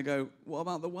dogs, and they go, what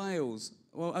about the whales?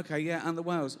 Well, okay, yeah, and the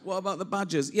whales. What about the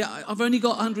badgers? Yeah, I've only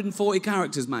got 140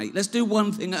 characters, mate. Let's do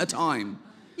one thing at a time.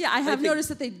 Yeah, I have noticed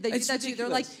that they do that too. Ridiculous. They're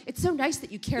like, it's so nice that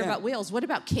you care about whales. What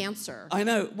about cancer? I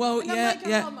know. Well, and yeah, I'm like,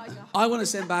 yeah. Oh my God. I want to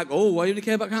send back, why do you only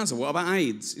care about cancer? What about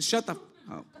AIDS? Shut the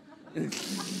up.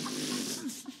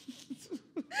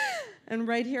 And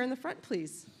right here in the front,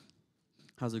 please.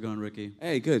 How's it going, Ricky?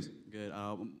 Hey, good. Good.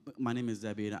 My name is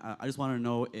Debbie, and I just want to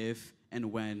know if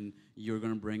and when you're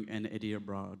going to bring An Idiot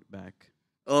Abroad back.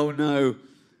 Oh no,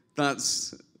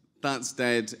 that's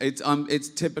dead. It's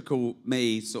typical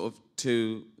me, sort of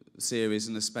two series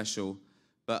and a special,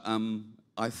 but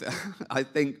I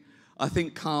think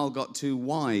Carl got too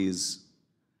wise.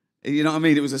 You know what I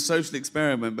mean? It was a social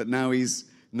experiment, but now he's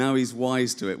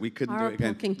wise to it. We couldn't do it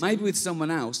again. Maybe with someone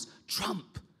else.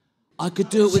 Trump. I could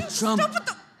do it with Trump.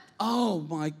 Oh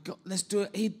my God, let's do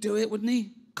it. He'd do it, wouldn't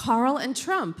he? Carl and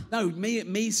Trump. No,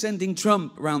 me sending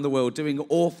Trump around the world doing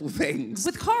awful things.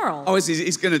 With Carl. Oh,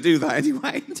 he's going to do that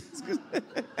anyway.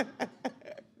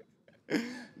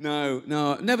 No,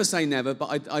 never say never,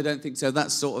 but I don't think so.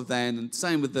 That's sort of then, and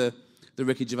same with the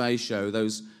Ricky Gervais show.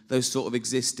 Those sort of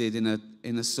existed in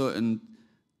a certain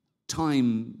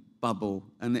time bubble,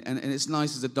 and it's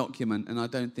nice as a document. And I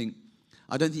don't think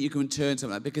you can return to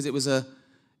that because it was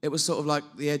sort of like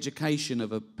the education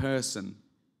of a person.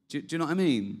 Do you know what I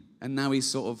mean? And now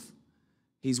he's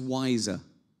wiser.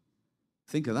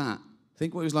 Think of that.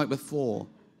 Think what he was like before.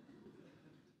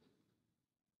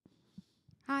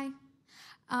 Hi.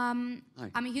 I'm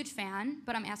a huge fan,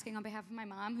 but I'm asking on behalf of my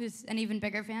mom, who's an even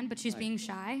bigger fan, but she's being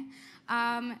shy.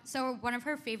 So one of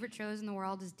her favorite shows in the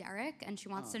world is Derek, and she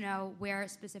wants to know where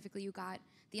specifically you got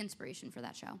the inspiration for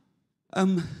that show.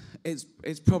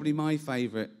 It's probably my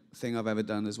favourite thing I've ever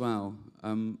done as well.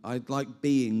 I like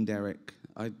being Derek.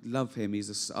 I love him.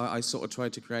 I sort of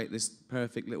tried to create this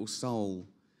perfect little soul.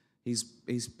 He's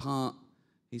part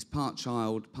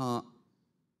child, part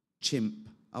chimp.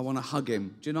 I want to hug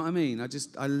him. Do you know what I mean?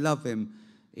 I love him.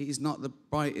 He's not the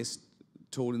brightest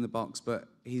tool in the box, but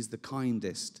he's the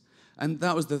kindest. And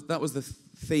that was the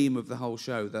theme of the whole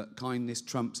show, that kindness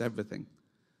trumps everything.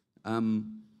 Stop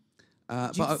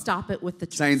it with the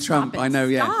saying Trump. I know,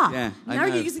 Stop. yeah. Now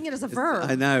you're using it as a verb.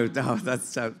 I know. No,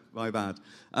 that's my bad.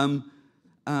 And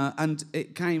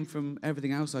it came from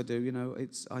everything else I do. You know,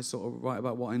 I sort of write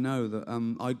about what I know. That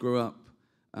I grew up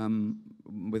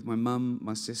with my mum,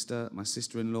 my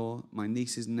sister-in-law, my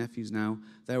nieces and nephews now.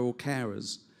 They're all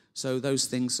carers. So those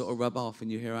things sort of rub off,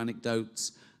 and you hear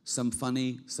anecdotes, some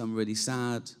funny, some really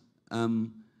sad.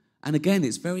 And again,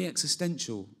 it's very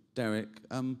existential, Derek.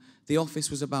 The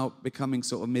Office was about becoming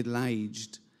sort of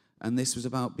middle-aged, and this was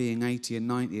about being 80 and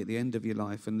 90 at the end of your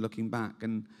life and looking back.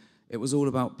 And it was all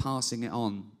about passing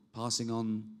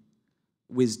on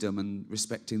wisdom and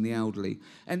respecting the elderly.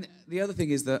 And the other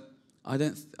thing is that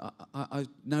I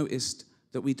noticed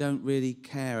that we don't really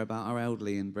care about our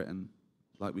elderly in Britain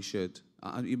like we should.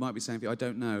 You might be saying, I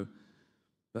don't know,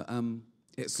 but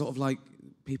it's sort of like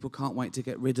people can't wait to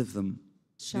get rid of them.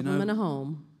 Shove them in a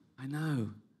home. I know,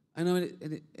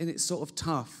 and it's sort of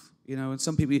tough, and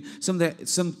some people,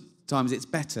 sometimes it's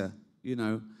better,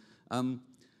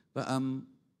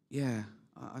 yeah,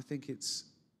 I think it's,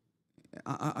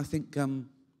 I think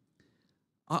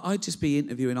I'd just be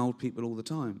interviewing old people all the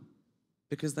time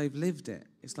because they've lived it.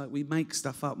 It's like we make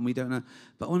stuff up and we don't know,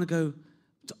 but I want to go,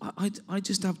 I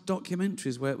just have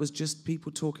documentaries where it was just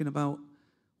people talking about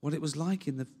what it was like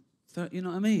in the, you know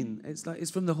what I mean? It's like,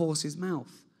 it's from the horse's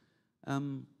mouth.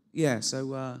 Yeah,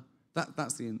 so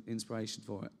that's the inspiration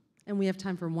for it. And we have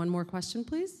time for one more question,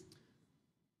 please.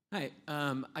 Hi,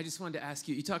 I just wanted to ask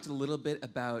you, you talked a little bit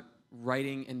about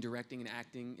writing and directing and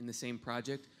acting in the same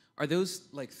project. Are those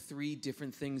like 3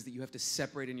 different things that you have to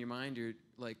separate in your mind, or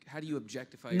like how do you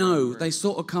objectify your own work? They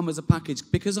sort of come as a package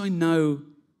because I know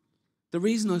the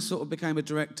reason I sort of became a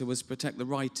director was to protect the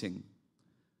writing.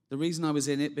 The reason I was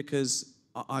in it because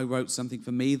I wrote something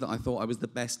for me that I thought I was the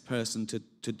best person to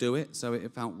do it, so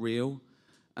it felt real.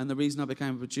 And the reason I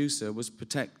became a producer was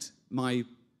protect my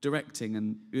directing,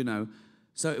 and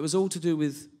so it was all to do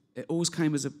with, it always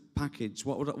came as a package.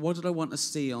 What did I want to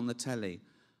see on the telly?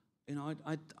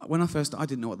 When I first, I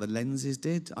didn't know what the lenses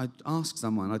did. I'd ask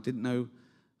someone. I didn't know,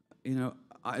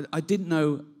 I didn't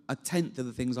know a tenth of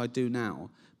the things I do now,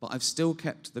 but I've still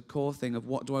kept the core thing of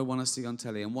what do I want to see on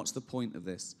telly and what's the point of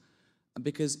this?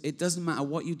 Because it doesn't matter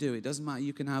what you do. It doesn't matter.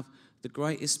 You can have the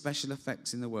greatest special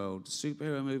effects in the world,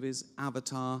 superhero movies,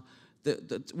 Avatar.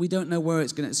 We don't know where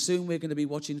it's going to. Soon we're going to be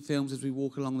watching films as we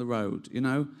walk along the road,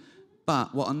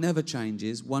 But what will never change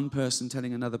is one person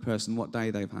telling another person what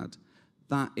day they've had.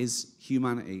 That is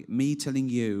humanity. Me telling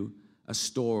you a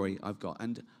story I've got.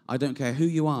 And I don't care who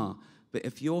you are, but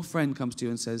if your friend comes to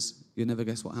you and says, you'll never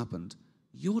guess what happened,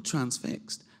 you're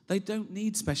transfixed. They don't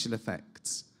need special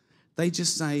effects. They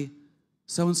just say,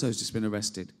 so-and-so's just been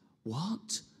arrested.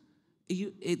 What?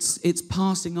 It's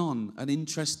passing on an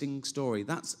interesting story.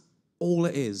 That's all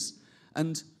it is.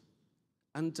 And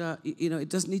it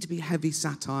doesn't need to be heavy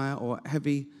satire or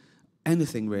heavy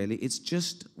anything, really. It's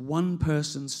just one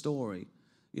person's story.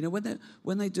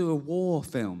 When they do a war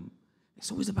film,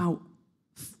 it's always about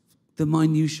the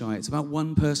minutiae. It's about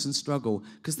one person's struggle,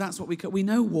 because that's what we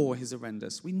know. War is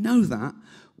horrendous. We know that.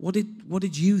 What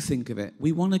did you think of it?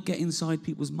 We want to get inside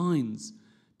people's minds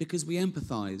because we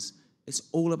empathize. It's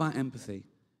all about empathy.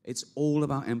 It's all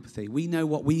about empathy. We know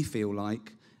what we feel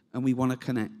like, and we want to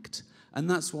connect. And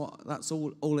that's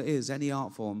all it is. Any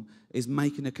art form is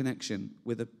making a connection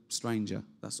with a stranger.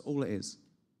 That's all it is.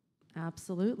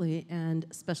 Absolutely. And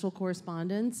Special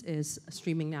Correspondents is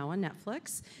streaming now on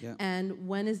Netflix. Yeah. And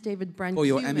when is David Brent For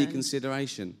your Cumin? Emmy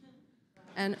consideration.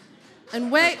 And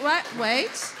wait.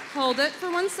 Hold it for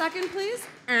 1 second, please.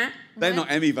 They're not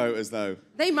Emmy voters, though.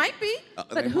 They might be.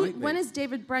 But when is is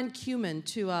David Brent Cumin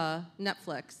to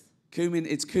Netflix?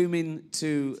 It's Cumin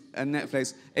to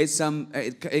Netflix.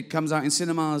 It comes out in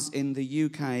cinemas in the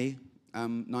UK,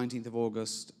 19th of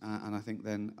August, and I think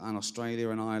then in Australia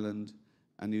and Ireland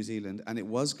and New Zealand. And it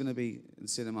was going to be in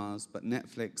cinemas, but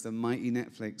Netflix, the mighty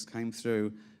Netflix, came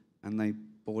through, and they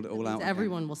bought it all out.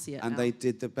 Everyone will see it. And now. they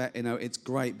did the bet. It's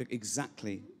great. But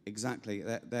exactly. They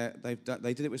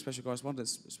did it with Special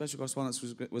Correspondents. Special Correspondents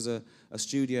was a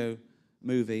studio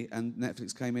movie, and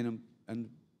Netflix came in and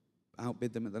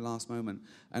outbid them at the last moment.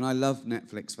 And I love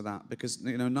Netflix for that, because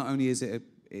not only is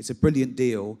it's a brilliant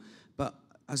deal, but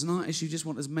as an artist you just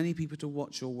want as many people to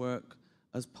watch your work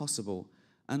as possible.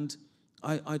 And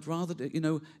I'd rather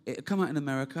it'd come out in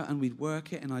America and we'd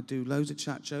work it, and I'd do loads of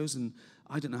chat shows, and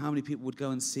I don't know how many people would go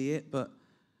and see it, but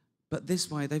this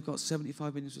way they've got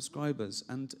 75 million subscribers,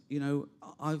 and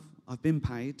I've been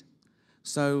paid,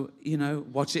 so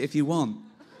watch it if you want.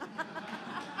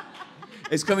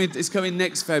 It's coming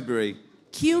next February.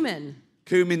 Cumin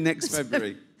next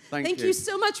February. Thank you. You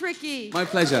so much, Ricky. My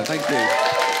pleasure. Thank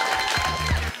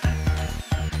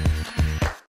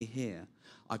you. Here,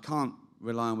 I can't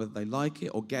rely on whether they like it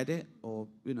or get it or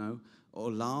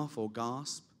or laugh or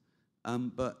gasp.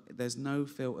 But there's no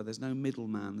filter. There's no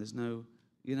middleman. There's no,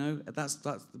 that's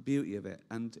the beauty of it.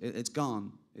 And it's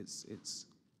gone. It's.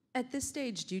 At this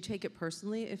stage, do you take it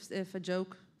personally if a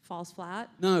joke falls flat?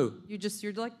 No.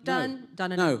 You're like, done,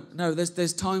 done enough. No,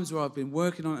 there's times where I've been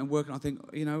working on it and working on it. I think,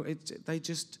 you know,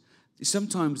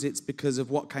 sometimes it's because of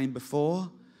what came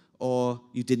before, or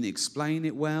you didn't explain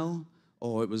it well,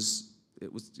 or it was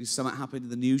something happened in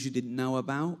the news you didn't know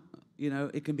about. You know,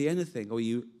 it can be anything, or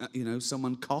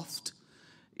someone coughed.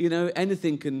 You know,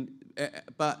 anything can.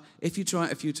 But if you try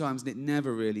it a few times and it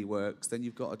never really works, then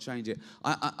you've got to change it.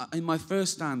 In my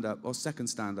first stand-up or second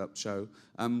stand-up show,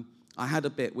 I had a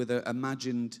bit with an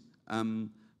imagined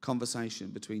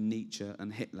conversation between Nietzsche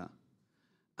and Hitler,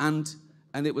 and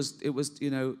it was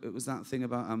that thing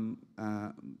about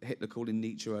Hitler calling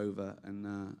Nietzsche over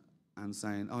and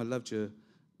saying, "Oh, I loved your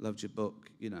book,"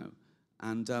 you know,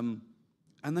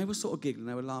 and they were sort of giggling,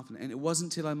 they were laughing, and it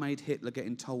wasn't until I made Hitler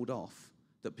getting told off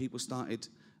that people started.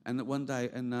 And that one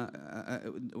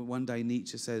day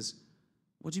Nietzsche says,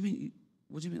 "What do you mean?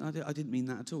 What do you mean? I didn't mean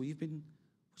that at all. What do you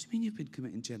mean you've been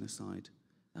committing genocide?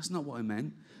 That's not what I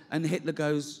meant." And Hitler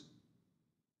goes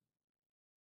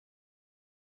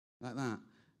like that,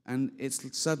 and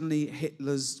it's suddenly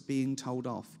Hitler's being told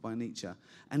off by Nietzsche,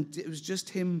 and it was just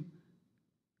him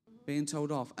being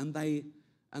told off, and they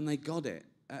got it.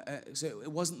 So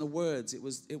it wasn't the words; it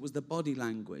was the body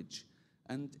language,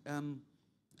 and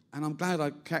I'm glad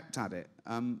I kept at it.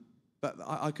 But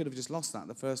I could have just lost that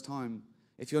the first time.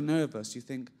 If you're nervous, you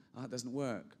think, "Oh, it doesn't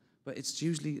work." But it's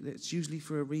usually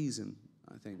for a reason,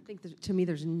 I think. I think to me,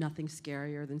 there's nothing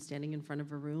scarier than standing in front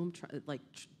of a room,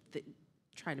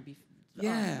 trying to be.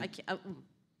 Yeah. I can't.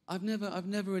 I've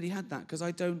never really had that because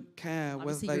I don't care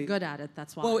Obviously whether you're good at it.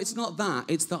 That's why. Well, it's not that.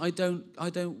 It's that I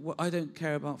don't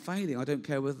care about failing. I don't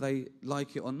care whether they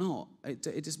like it or not.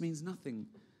 It just means nothing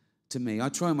to me. I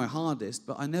try my hardest,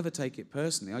 but I never take it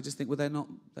personally. I just think, well,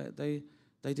 they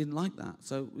didn't like that,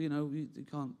 so you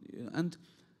can't. And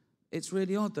it's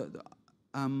really odd that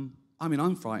I mean,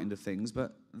 I'm frightened of things,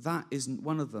 but that isn't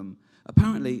one of them.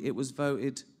 Apparently, it was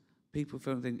voted. People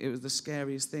felt it was the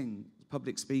scariest thing.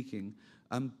 Public speaking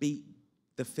beat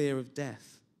the fear of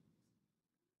death.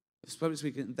 Public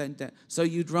speaking, then death. So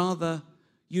you'd rather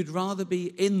be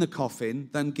in the coffin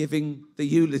than giving the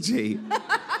eulogy.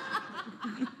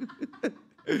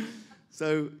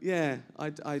 So yeah, I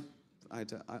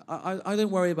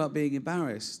don't worry about being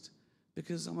embarrassed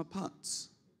because I'm a putz.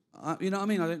 You know what I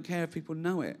mean? I don't care if people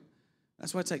know it.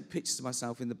 That's why I take pictures of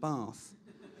myself in the bath,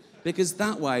 because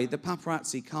that way the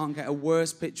paparazzi can't get a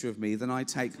worse picture of me than I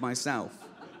take myself.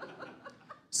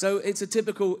 So it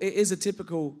is a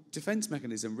typical defense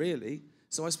mechanism, really.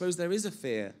 So I suppose there is a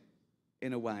fear,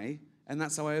 in a way, and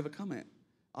that's how I overcome it.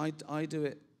 I do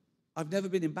it. I've never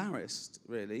been embarrassed,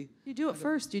 really. You do it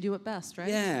first, you do it best, right?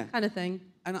 Yeah. Kind of thing.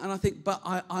 And I think, but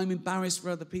I'm embarrassed for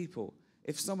other people.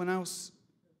 If someone else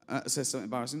says something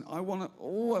embarrassing, I want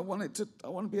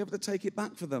to be able to take it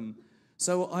back for them.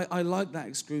 So I like that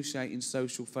excruciating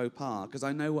social faux pas because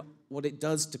I know what it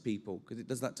does to people, because it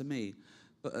does that to me.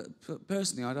 But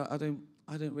personally, I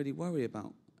don't really worry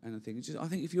about anything. It's just, I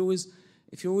think if you're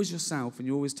always yourself and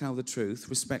you always tell the truth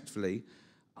respectfully,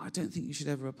 I don't think you should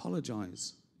ever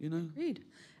apologise. You know? Agreed.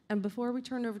 And before we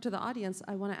turn over to the audience,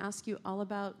 I want to ask you all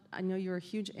about, I know you're a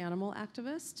huge animal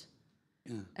activist.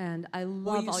 Yeah. And I love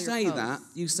all your posts.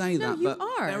 You say that, you but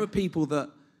are. There are people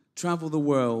that travel the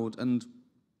world and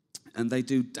they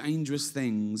do dangerous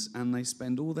things and they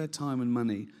spend all their time and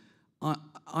money.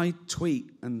 I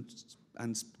tweet and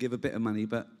give a bit of money,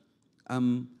 but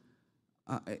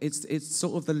it's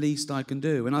sort of the least I can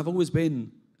do. And I've always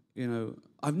been,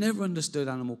 I've never understood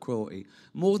animal cruelty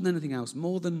more than anything else,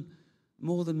 more than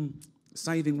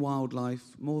saving wildlife,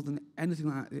 more than anything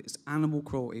like that. It's animal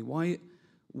cruelty. Why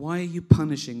are you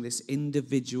punishing this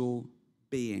individual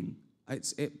being?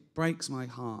 It breaks my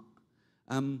heart.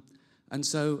 And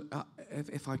so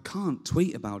if I can't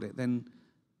tweet about it, then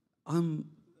I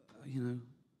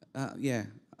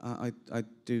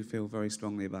do feel very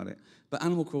strongly about it. But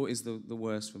animal cruelty is the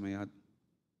worst for me.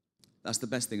 That's the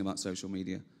best thing about social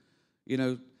media.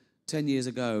 10 years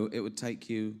ago, it would take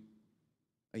you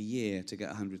a year to get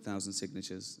 100,000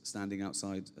 signatures standing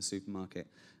outside a supermarket,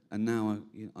 and now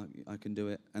I can do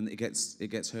it, and it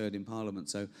gets heard in Parliament.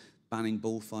 So, banning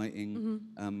bullfighting,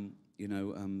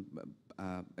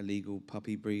 illegal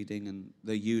puppy breeding, and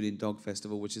the Yulin Dog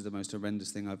Festival, which is the most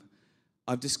horrendous thing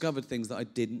I've discovered things that I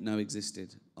didn't know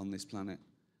existed on this planet,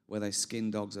 where they skin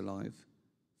dogs alive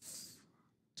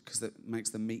because it makes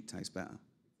the meat taste better.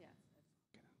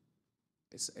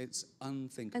 It's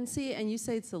unthinkable. And you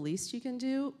say it's the least you can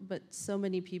do, but so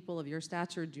many people of your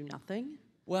stature do nothing.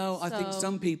 Well, I think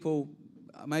some people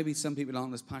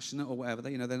aren't as passionate or whatever.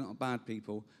 They're not bad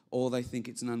people, or they think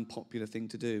it's an unpopular thing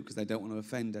to do because they don't want to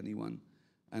offend anyone.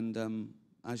 And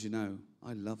as you know,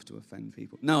 I love to offend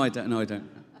people. No, I don't. No, I don't.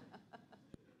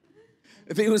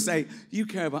 If people say, you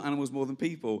care about animals more than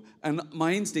people, and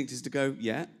my instinct is to go,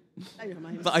 yeah.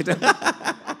 But I don't.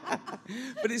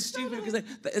 But it's stupid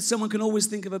because someone can always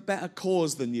think of a better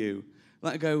cause than you.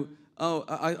 Like I go, oh,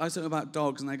 I talk about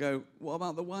dogs, and they go, what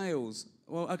about the whales?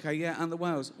 Well, okay, yeah, and the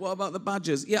whales. What about the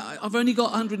badgers? Yeah, I've only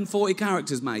got 140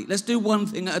 characters, mate. Let's do one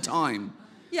thing at a time.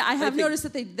 Yeah, I have noticed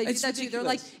that they do that too. They're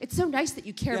like, it's so nice that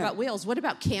you care about whales. What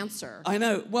about cancer? I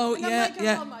know. Well, and yeah, I'm like,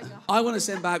 yeah. Oh my God. I want to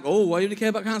send back, oh, why do you only care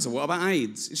about cancer? What about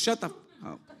AIDS? Shut the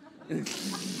up.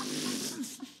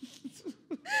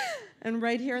 And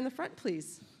right here in the front,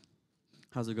 please.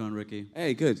 How's it going, Ricky?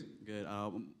 Hey, good. Good.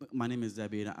 My name is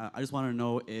Debbie, and I just want to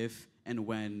know if and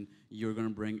when you're going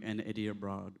to bring an idiot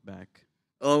abroad back.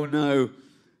 Oh, no.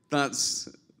 That's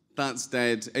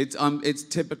dead. It's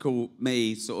typical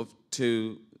me, sort of,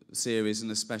 2 series and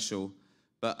a special,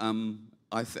 but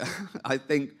I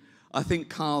think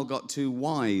Carl got too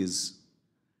wise.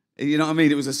 You know what I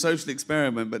mean? It was a social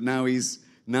experiment, but now he's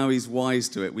wise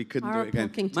to it. We couldn't do it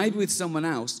again. Maybe with someone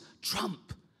else.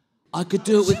 Trump. I could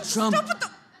do it with Trump.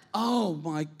 Oh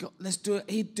my God! Let's do it.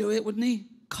 He'd do it, wouldn't he?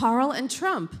 Carl and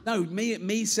Trump. No,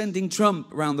 me sending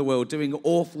Trump around the world doing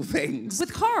awful things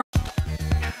with Carl.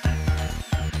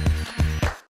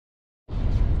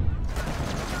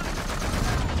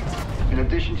 In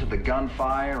addition to the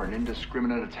gunfire and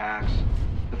indiscriminate attacks,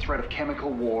 the threat of chemical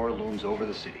war looms over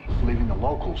the city, leaving the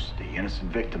locals, the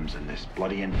innocent victims in this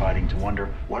bloody infighting, to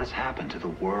wonder what has happened to the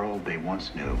world they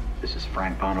once knew. This is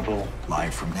Frank Bonneville,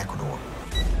 live from Ecuador.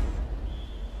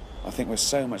 I think we're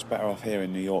so much better off here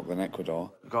in New York than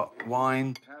Ecuador. We've got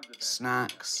wine,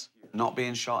 snacks, not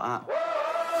being shot at.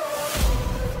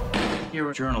 You're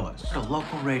a journalist at a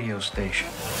local radio station.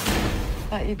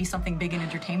 It'd be something big in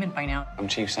entertainment by now. I'm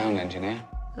chief sound engineer.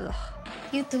 Ugh,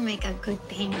 you two make a good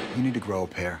team. You need to grow a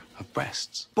pair Of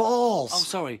breasts. balls. Oh,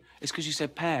 sorry. It's because you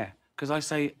said pair. Because I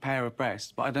say pair of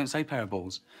breasts, but I don't say pair of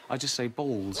balls. I just say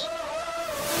balls.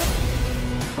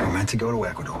 We meant to go to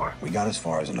Ecuador. We got as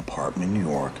far as an apartment in New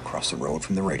York, across the road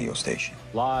from the radio station.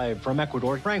 Live from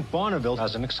Ecuador, Frank Bonneville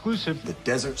has an exclusive. The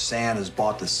desert sand has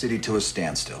brought the city to a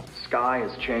standstill. Sky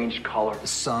has changed color. The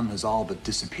sun has all but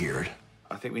disappeared.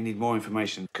 I think we need more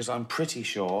information, because I'm pretty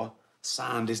sure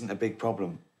sand isn't a big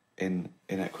problem in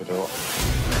Ecuador.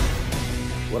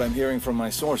 What I'm hearing from my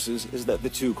sources is that the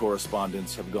 2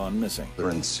 correspondents have gone missing.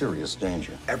 They're in serious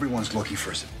danger. Everyone's looking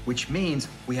for us, which means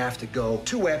we have to go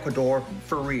to Ecuador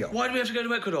for real. Why do we have to go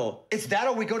to Ecuador? It's that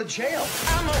or we go to jail.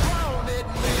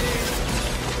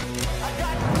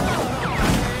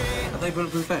 Are they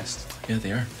bulletproof vests? Yeah,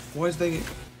 they are. Why is they...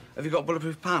 Have you got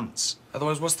bulletproof pants?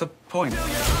 Otherwise, what's the point?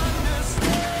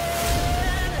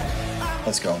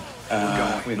 Let's go.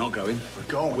 We're not going. We're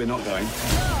going. We're not going.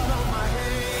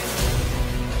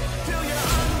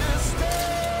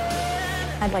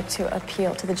 I'd like to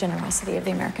appeal to the generosity of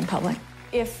the American public.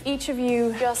 If each of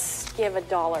you just give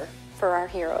 $1 for our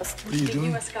heroes. What are you doing? The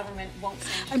U.S. government won't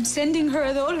sanction. I'm sending her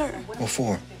 $1. What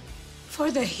for?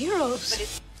 For the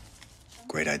heroes.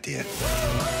 Great idea.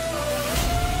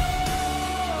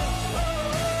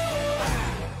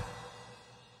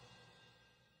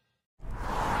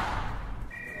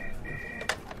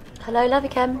 Hello, love you,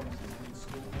 Kim.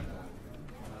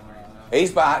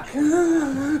 He's back.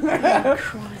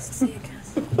 Christ, see you again.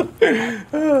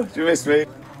 Do you miss me?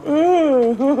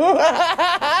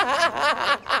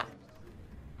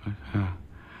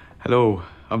 Hello,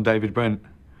 I'm David Brent.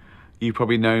 You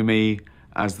probably know me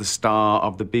as the star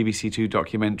of the BBC 2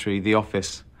 documentary The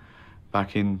Office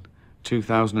back in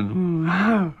 2000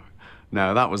 No,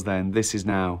 that was then. This is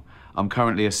now. I'm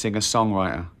currently a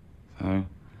singer-songwriter, and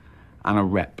a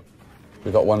rep.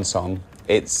 We've got one song.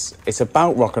 It's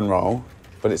about rock and roll,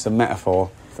 but it's a metaphor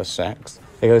for sex.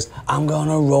 It goes, I'm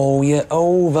gonna roll you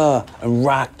over and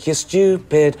rock you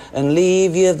stupid and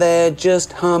leave you there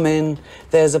just humming.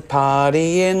 There's a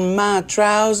party in my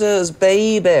trousers,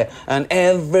 baby, and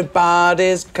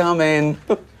everybody's coming.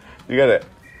 You get it?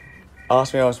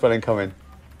 Ask me how I'm spelling coming.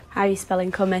 How are you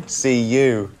spelling Cumin?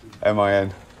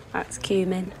 C-U-M-I-N. That's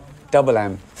Cumin. Double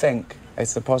M. Think.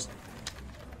 It's the pos...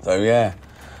 So, yeah.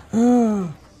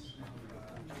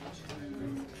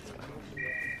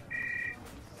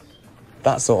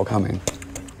 That sort of coming.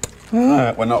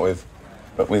 We're not with,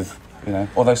 but with, you know,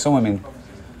 although some women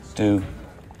do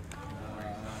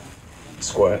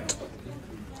squirt.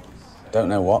 Don't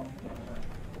know what.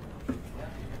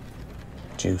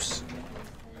 Juice.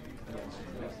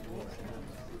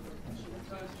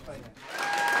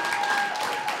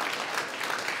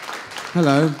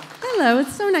 Hello. Hello,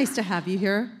 it's so nice to have you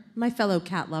here, my fellow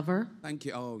cat lover. Thank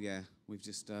you. Oh, yeah. We've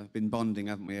just been bonding,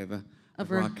 haven't we, over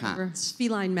our cats.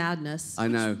 Feline madness. I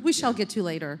know. Which we shall get to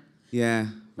later. Yeah,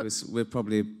 we're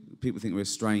probably, people think we're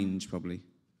strange, probably.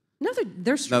 No,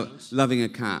 they're strange. Loving a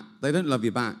cat. They don't love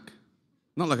you back.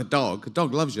 Not like a dog. A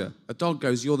dog loves you. A dog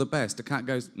goes, you're the best. A cat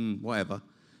goes, whatever.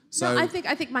 So no, I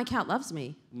think my cat loves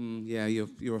me. Yeah,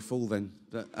 you're a fool then.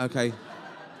 But, okay.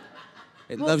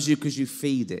 It loves you because you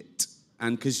feed it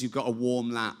and because you've got a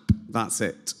warm lap. That's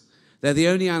it. They're the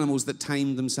only animals that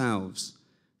tame themselves.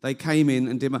 They came in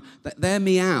and did... Their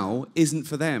meow isn't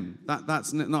for them.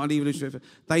 That's not an evolutionary...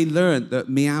 They learned that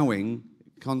meowing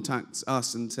contacts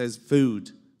us and says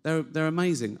food. They're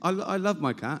amazing. I love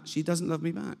my cat. She doesn't love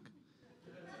me back.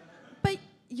 But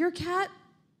your cat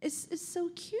is so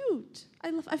cute.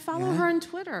 I follow her on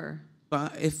Twitter.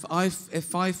 But if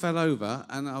I fell over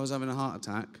and I was having a heart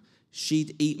attack,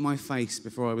 she'd eat my face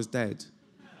before I was dead.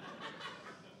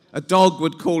 A dog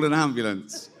would call an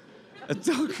ambulance. A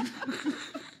dog.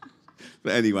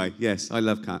 But anyway, yes, I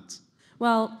love cats.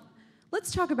 Well,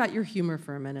 let's talk about your humor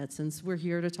for a minute, since we're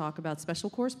here to talk about Special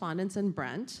Correspondents and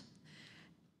Brent.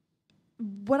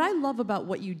 What I love about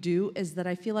what you do is that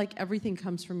I feel like everything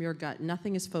comes from your gut.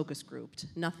 Nothing is focus grouped.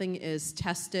 Nothing is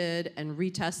tested and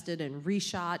retested and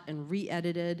reshot and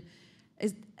re-edited.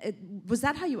 Was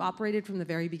that how you operated from the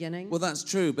very beginning? Well, that's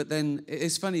true, but then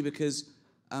it's funny because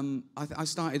I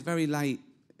started very late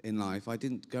in life. I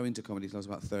didn't go into comedy until I was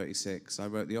about 36. I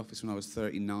wrote The Office when I was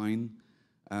 39,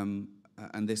 and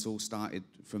this all started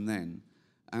from then.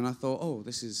 And I thought, oh,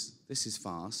 this is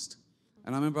fast.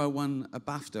 And I remember I won a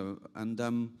BAFTA, and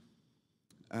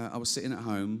I was sitting at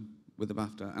home with the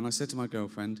BAFTA, and I said to my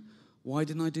girlfriend, why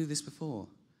didn't I do this before?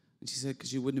 And she said,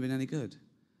 because you wouldn't have been any good.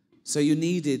 So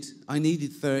I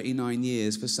needed 39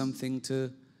 years for something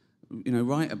to,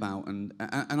 write about. And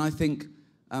I think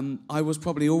I was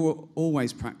probably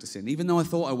always practicing. Even though I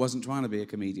thought I wasn't trying to be a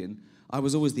comedian, I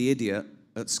was always the idiot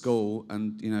at school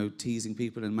and, teasing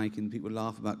people and making people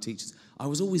laugh about teachers. I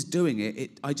was always doing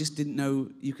it. I just didn't know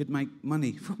you could make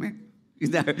money from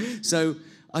it. So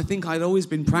I think I'd always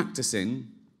been practicing.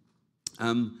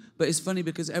 But it's funny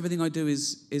because everything I do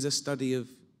is a study of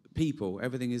people.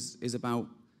 Everything is about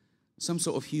some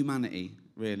sort of humanity,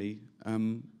 really. I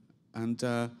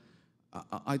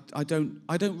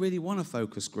don't really want a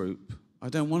focus group. I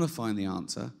don't want to find the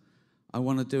answer. I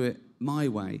want to do it my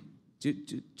way. Do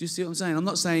you see what I'm saying? I'm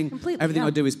not saying everything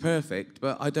I do is perfect,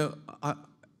 but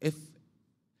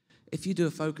if you do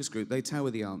a focus group, they tell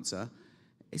you the answer.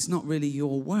 It's not really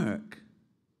your work.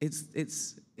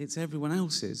 It's everyone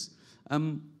else's.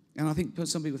 And I think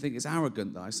some people think it's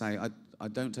arrogant that I say I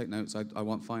don't take notes. I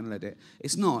want final edit.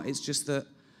 It's not. It's just that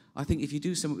I think if you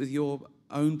do something with your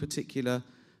own particular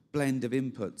blend of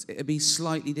inputs, it'll be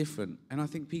slightly different. And I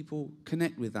think people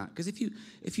connect with that because if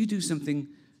you do something,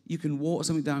 you can water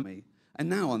something down me. And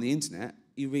now on the internet,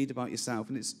 you read about yourself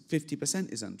and it's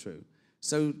 50% is untrue.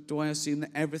 So do I assume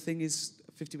that everything is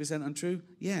 50% untrue?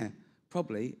 Yeah,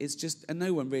 probably. It's just, and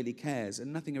no one really cares,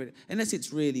 and nothing of it, unless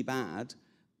it's really bad,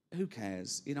 who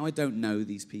cares? I don't know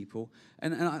these people.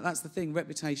 And that's the thing,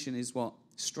 reputation is what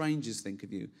strangers think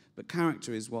of you, but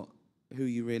character is who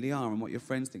you really are and what your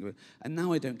friends think of you. And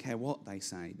now I don't care what they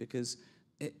say because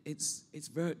it's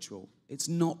virtual. It's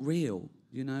not real,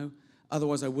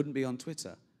 Otherwise I wouldn't be on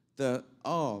Twitter.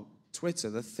 Twitter,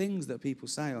 the things that people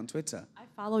say on Twitter. I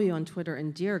follow you on Twitter,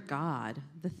 and dear God,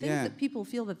 the things that people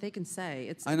feel that they can say,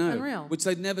 it's unreal. Which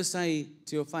they'd never say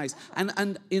to your face.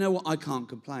 And you know what? I can't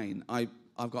complain.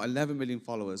 I've got 11 million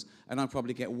followers, and I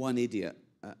probably get one idiot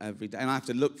every day, and I have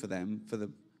to look for them for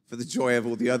the joy of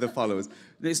all the other followers.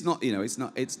 It's not,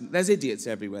 there's idiots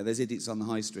everywhere. There's idiots on the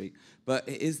high street. But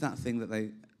it is that thing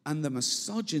that and the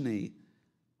misogyny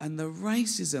and the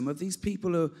racism of these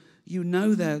people who,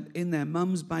 they're in their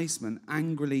mum's basement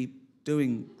angrily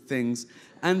doing things,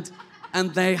 and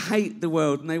they hate the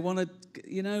world, and they want to,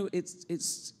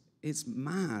 it's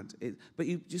mad. But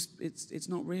it's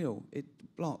not real.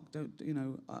 Block. Don't,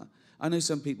 I know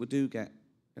some people do get,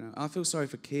 I feel sorry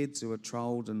for kids who are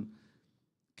trolled and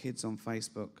kids on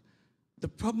Facebook. The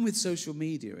problem with social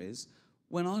media is,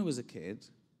 when I was a kid,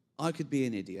 I could be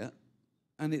an idiot,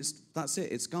 and that's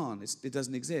it. It's gone. It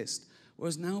doesn't exist.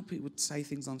 Whereas now people would say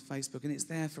things on Facebook and it's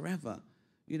there forever.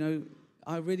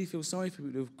 I really feel sorry for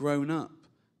people who have grown up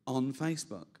on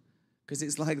Facebook because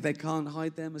it's like they can't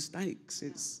hide their mistakes.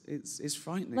 It's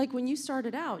frightening. Like when you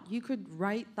started out, you could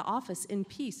write The Office in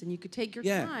peace and you could take your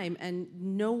time and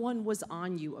no one was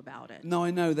on you about it. No, I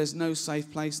know. There's no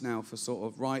safe place now for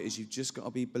sort of writers. You've just got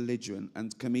to be belligerent,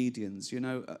 and comedians.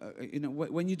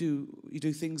 When you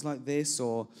do things like this,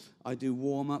 or I do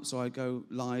warm-ups, or I go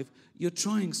live, you're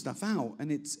trying stuff out,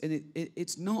 and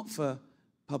it's not for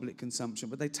public consumption,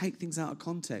 but they take things out of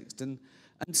context. And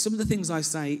some of the things I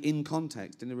say in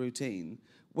context, in a routine,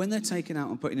 when they're taken out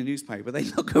and put in a newspaper, they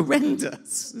look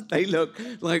horrendous. They look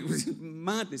like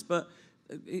madness. But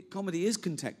comedy is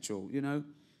contextual, you know?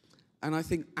 And I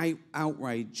think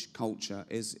outrage culture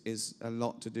is a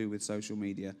lot to do with social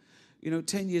media. You know,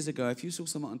 10 years ago, if you saw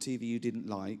someone on TV you didn't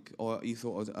like, or you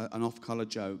thought it was an off-colour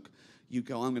joke, you'd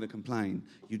go, I'm going to complain.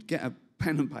 You'd get a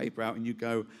pen and paper out and you'd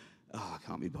go, oh, I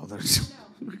can't be bothered.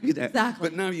 You know? Exactly.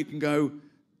 But now you can go,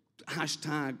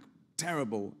 hashtag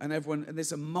terrible, and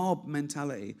there's a mob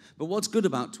mentality. But what's good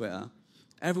about Twitter,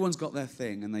 everyone's got their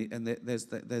thing, and there's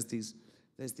these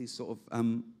sort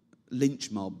of lynch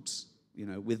mobs, you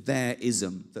know, with their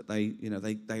ism that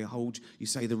they hold. You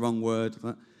say the wrong word,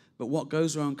 but what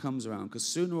goes around comes around, because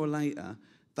sooner or later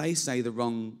they say the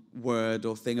wrong word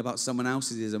or thing about someone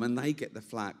else's ism, and they get the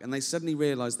flack, and they suddenly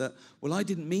realise that, well, I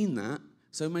didn't mean that,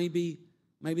 so maybe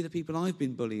the people I've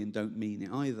been bullying don't mean it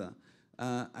either.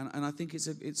 And I think it's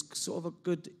sort of a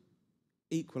good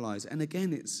equaliser. And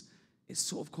again, it's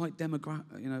sort of quite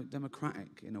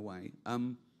democratic in a way.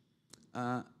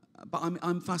 But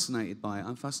I'm fascinated by it.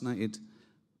 I'm fascinated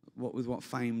with what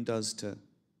fame does to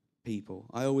people.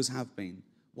 I always have been.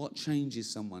 What changes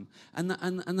someone, and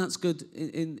that's good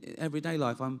in everyday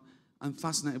life. I'm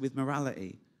fascinated with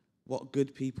morality, what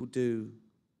good people do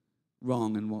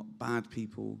wrong and what bad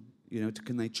people. You know,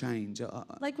 can they change?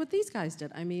 Like what these guys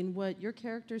did. I mean, what your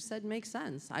character said makes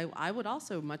sense. I would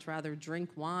also much rather drink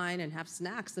wine and have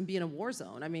snacks than be in a war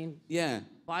zone. I mean, yeah,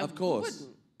 of course.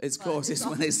 Wouldn't? It's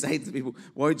when they say to people,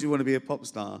 why do you want to be a pop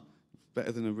star?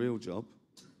 Better than a real job.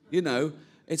 You know,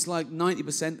 it's like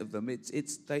 90% of them,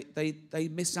 they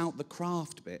miss out the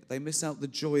craft bit. They miss out the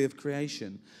joy of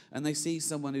creation. And they see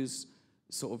someone who's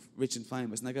sort of rich and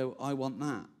famous, and they go, I want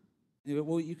that. And you go,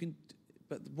 well, you can,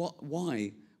 but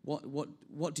why?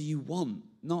 What do you want?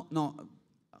 Not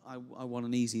I want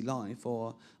an easy life,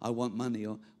 or I want money,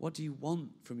 or what do you want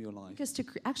from your life? Because to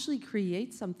actually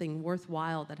create something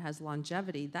worthwhile that has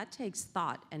longevity, that takes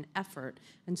thought and effort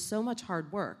and so much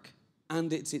hard work.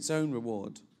 And it's its own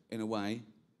reward, in a way.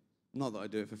 Not that I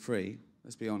do it for free,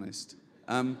 let's be honest.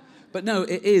 But no,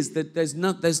 it is. That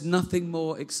there's nothing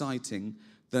more exciting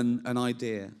than an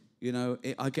idea. You know,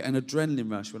 I get an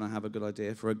adrenaline rush when I have a good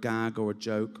idea for a gag or a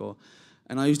joke,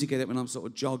 and I usually get it when I'm sort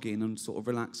of jogging and sort of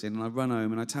relaxing, and I run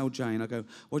home and I tell Jane, I go,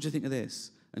 what do you think of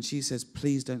this? And she says,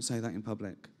 please don't say that in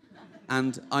public.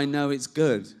 And I know it's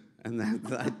good, and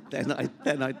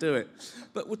then I do it.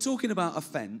 But we're talking about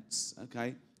offence,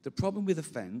 okay? The problem with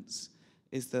offence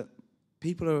is that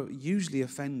people are usually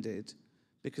offended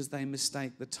because they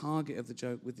mistake the target of the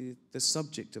joke with the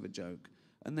subject of a joke,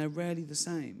 and they're rarely the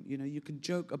same. You know, you can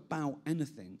joke about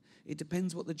anything. It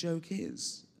depends what the joke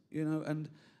is, you know,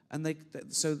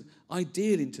 so I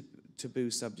deal into taboo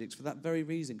subjects for that very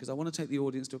reason, because I want to take the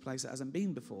audience to a place that hasn't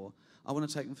been before. I want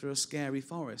to take them through a scary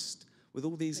forest with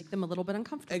all these... Make them a little bit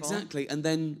uncomfortable. Exactly, and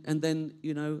then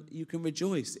you know, you can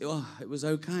rejoice. Oh, it was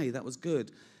okay, that was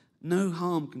good. No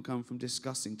harm can come from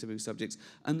discussing taboo subjects.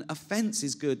 And offence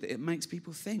is good, that it makes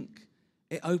people think.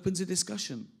 It opens a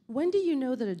discussion. When do you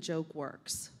know that a joke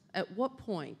works? At what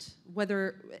point?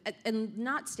 And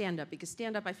not stand-up, because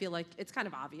stand-up, I feel like it's kind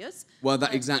of obvious. Well,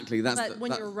 exactly. But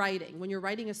when you're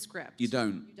writing a script, you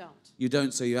don't. You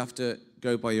don't. So you have to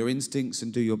go by your instincts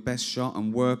and do your best shot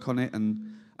and work on it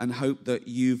and hope that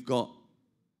you've got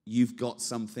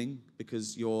something,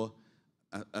 because you're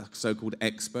a so-called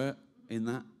expert in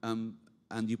that,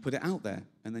 and you put it out there,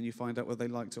 and then you find out whether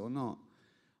they liked it or not.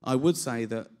 I would say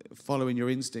that following your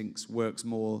instincts works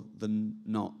more than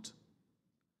not.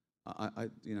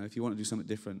 You know, if you want to do something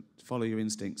different, follow your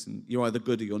instincts, and you're either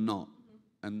good or you're not,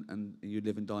 and you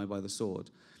live and die by the sword.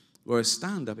 Whereas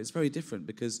stand-up, it's very different,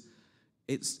 because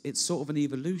it's sort of an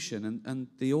evolution, and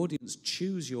the audience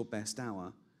choose your best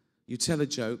hour. You tell a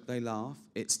joke, they laugh,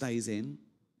 it stays in,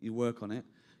 you work on it.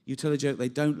 You tell a joke, they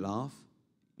don't laugh,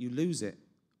 you lose it,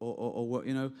 or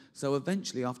you know. So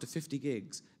eventually, after 50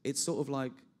 gigs, it's sort of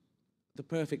like the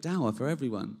perfect hour for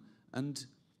everyone, and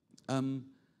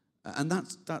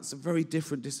that's a very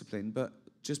different discipline, but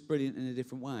just brilliant in a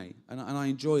different way. And I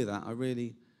enjoy that.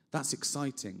 That's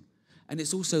exciting. And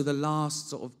it's also the last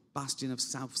sort of bastion of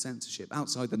self-censorship,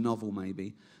 outside the novel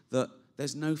maybe, that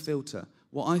there's no filter.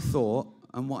 What I thought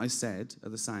and what I said are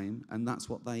the same, and that's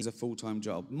what is a full-time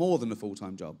job, more than a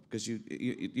full-time job, because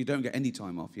you don't get any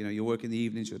time off. You know, you're working the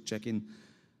evenings, you're checking.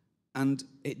 And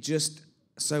it just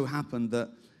so happened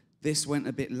that this went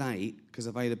a bit late because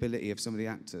of availability of some of the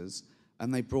actors,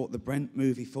 and they brought the Brent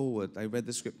movie forward. They read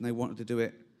the script and they wanted to do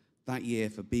it that year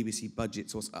for BBC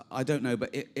budgets, or I don't know,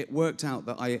 but it worked out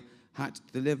that I had to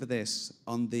deliver this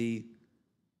on the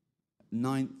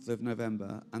 9th of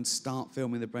November and start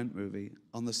filming the Brent movie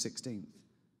on the 16th.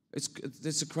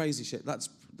 It's a crazy shit. That's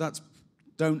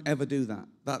don't ever do that.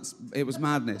 It was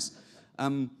madness.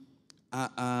 But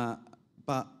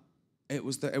it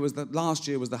was the last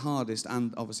year was the hardest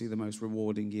and obviously the most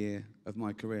rewarding year of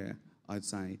my career, I'd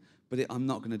say. But I'm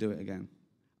not going to do it again.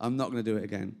 I'm not going to do it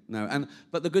again. No.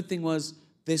 But the good thing was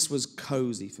this was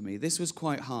cozy for me. This was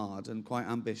quite hard and quite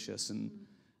ambitious,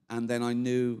 and then I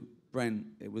knew Brent.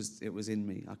 It was in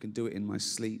me. I can do it in my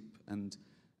sleep, and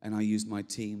I used my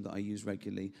team that I use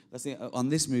regularly. That's the on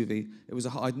this movie.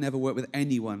 I'd never worked with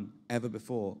anyone ever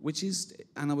before,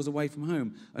 and I was away from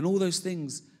home, and all those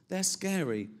things, they're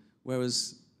scary.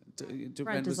 Whereas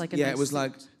Brent was like it was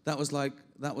like that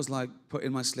was like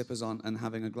putting my slippers on and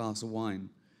having a glass of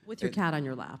wine. With your cat on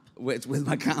your lap. With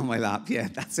my cat on my lap, yeah,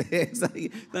 that's it.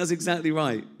 That's exactly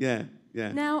right, yeah.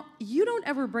 Now, you don't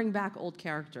ever bring back old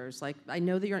characters. Like, I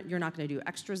know that you're not going to do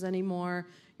extras anymore.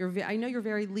 I know you're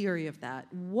very leery of that.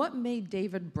 What made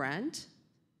David Brent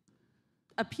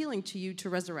appealing to you to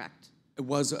resurrect? It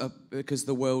was because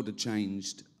the world had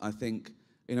changed, I think.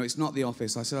 It's not The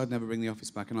Office. I said I'd never bring The Office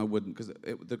back, and I wouldn't, because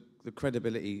the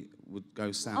credibility would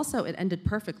go south. Also, it ended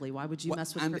perfectly. Why would you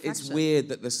mess with perfection? And it's weird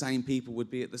that the same people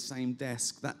would be at the same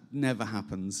desk. That never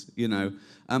happens,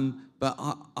 But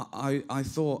I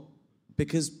thought,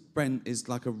 because Brent is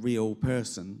like a real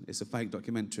person, it's a fake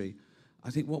documentary, I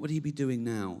think, what would he be doing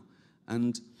now?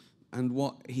 And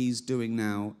what he's doing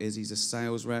now is he's a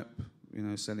sales rep,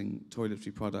 selling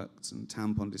toiletry products and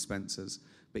tampon dispensers,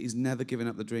 but he's never given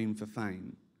up the dream for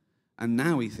fame. And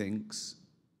now he thinks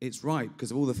it's right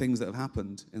because of all the things that have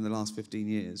happened in the last 15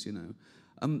 years,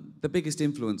 The biggest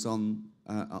influence on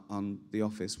The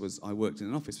Office was I worked in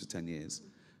an office for 10 years,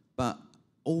 but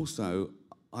also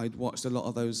I'd watched a lot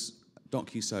of those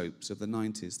docu-soaps of the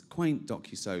 90s, the quaint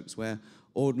docu-soaps where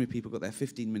ordinary people got their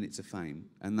 15 minutes of fame,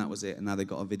 and that was it, and now they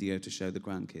got a video to show the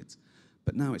grandkids.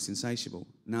 But now it's insatiable.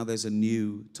 Now there's a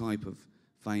new type of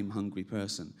fame-hungry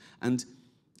person. And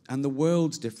the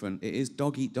world's different. It is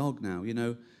dog eat dog now,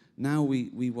 Now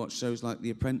we watch shows like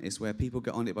The Apprentice where people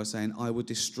get on it by saying, I would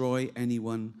destroy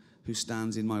anyone who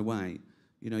stands in my way.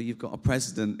 You've got a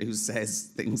president who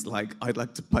says things like, I'd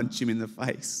like to punch him in the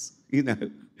face,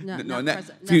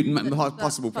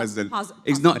 possible president.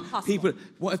 He's not. Possible. People.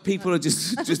 What if people are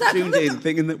just tuned in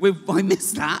thinking that I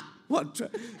missed that? What?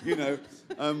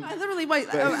 I literally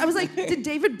I was like, did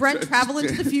David Brent travel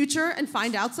into the future and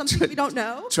find out something we don't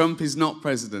know? Trump is not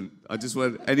president. I just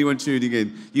want anyone tuning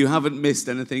in. You haven't missed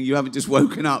anything. You haven't just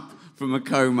woken up from a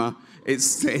coma.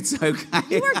 It's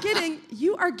okay.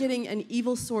 You are getting an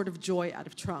evil sort of joy out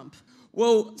of Trump.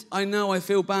 Well, I know I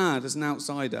feel bad as an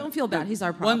outsider. Don't feel bad. He's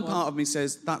our problem. One part of me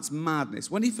says that's madness.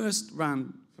 When he first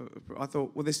ran, I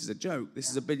thought, well, this is a joke. This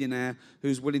is a billionaire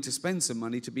who's willing to spend some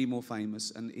money to be more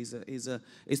famous, and it's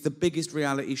the biggest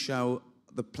reality show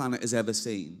the planet has ever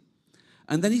seen.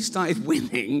 And then he started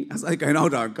winning. I was like going,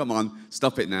 hold on, come on,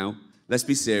 stop it now. Let's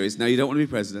be serious. No, you don't want to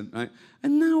be president, right?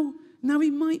 And now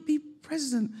he might be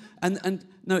president. And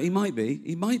no, he might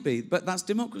be, but that's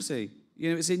democracy.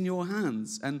 It's in your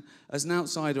hands. And as an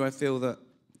outsider, I feel that,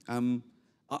 one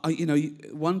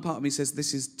part of me says,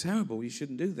 this is terrible, you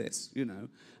shouldn't do this,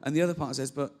 And the other part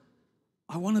says, but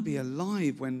I want to be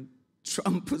alive when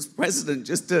Trump was president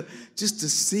just to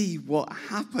see what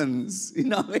happens,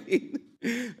 But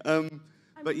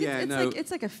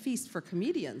it's like a feast for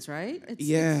comedians, right? But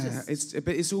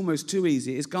it's almost too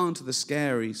easy. It's gone to the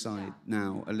scary side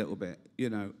now a little bit,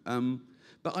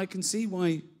 But I can see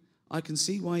why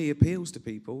he appeals to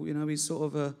people. He's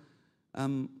sort of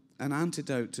an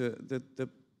antidote to the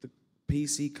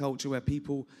PC culture where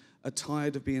people are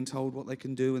tired of being told what they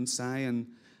can do and say, and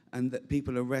that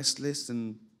people are restless,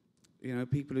 and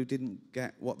people who didn't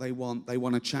get what they want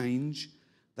to change.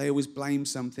 They always blame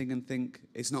something and think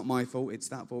it's not my fault, it's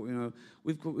that fault.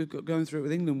 We've got going through it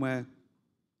with England where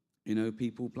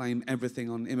people blame everything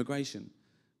on immigration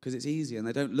because it's easy and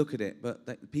they don't look at it, but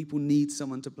people need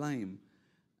someone to blame.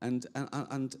 And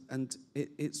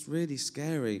it's really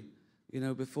scary.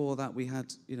 Before that we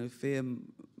had,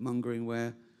 fear-mongering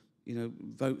where,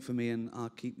 vote for me and I'll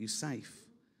keep you safe.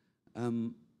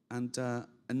 And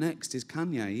next is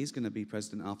Kanye. He's going to be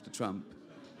president after Trump.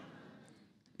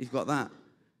 You've got that.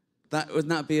 Wouldn't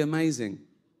that be amazing?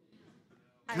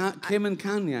 Kim and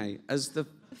Kanye as the...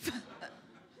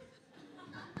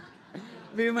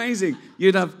 It'd be amazing.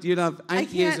 You'd have 8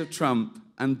 years of Trump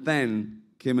and then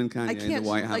Kim and Kanye in the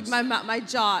White House. Like my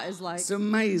jaw is like... It's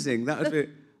amazing. That would be...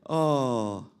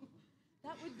 Oh.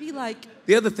 be like...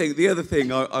 The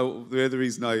other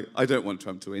reason I don't want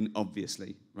Trump to win,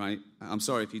 obviously, right? I'm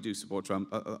sorry if you do support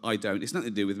Trump. I don't. It's nothing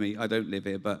to do with me. I don't live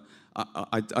here, but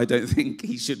I don't think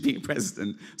he should be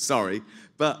president. Sorry.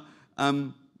 But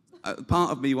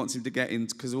part of me wants him to get in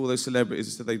because all those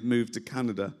celebrities said they've moved to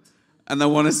Canada. And I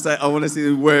want to see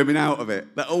them worming out of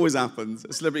it. That always happens.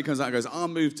 A celebrity comes out and goes, I'll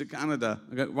move to Canada.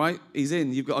 I go, right, he's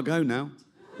in. You've got to go now.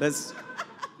 I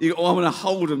want to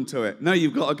hold him to it. No,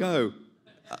 you've got to go.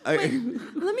 Wait,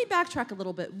 let me backtrack a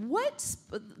little bit.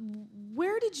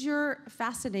 Where did your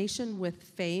fascination with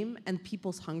fame and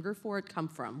people's hunger for it come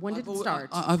from? When did it start?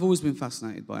 I've always been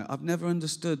fascinated by it. I've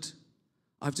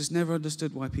just never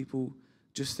understood why people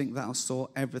just think that'll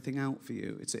sort everything out for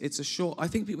you. I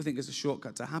think people think it's a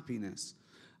shortcut to happiness.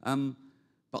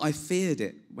 But I feared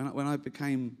it. When I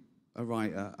became a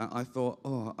writer, I thought,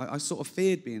 I sort of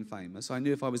feared being famous. I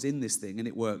knew if I was in this thing and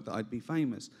it worked that I'd be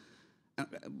famous.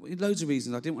 Loads of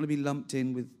reasons. I didn't want to be lumped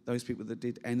in with those people that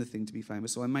did anything to be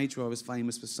famous, so I made sure I was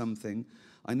famous for something.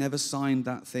 I never signed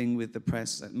that thing with the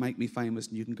press that make me famous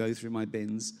and you can go through my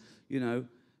bins, you know.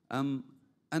 And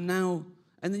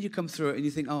then you come through it and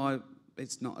you think,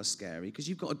 it's not as scary, because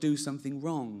you've got to do something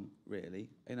wrong, really,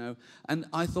 you know. And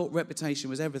I thought reputation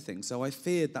was everything, so I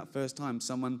feared that first time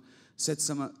someone said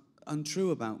something untrue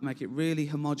about, make it really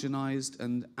homogenized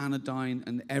and anodyne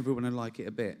and everyone will like it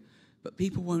a bit. But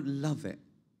people won't love it.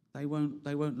 They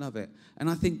won't love it. And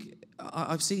I think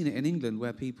I've seen it in England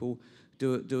where people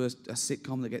do a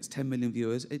sitcom that gets 10 million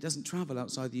viewers. It doesn't travel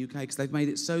outside the UK because they've made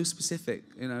it so specific.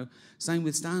 You know, same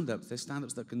with stand-ups. There's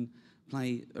stand-ups that can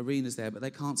play arenas there, but they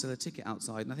can't sell a ticket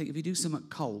outside. And I think if you do some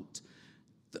cult,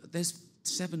 there's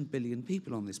 7 billion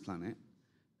people on this planet,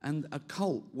 and a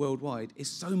cult worldwide is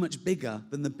so much bigger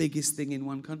than the biggest thing in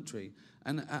one country.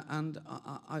 And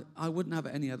I wouldn't have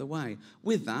it any other way.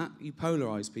 With that, you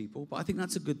polarize people, but I think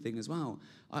that's a good thing as well.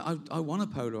 I want to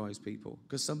polarize people,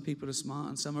 because some people are smart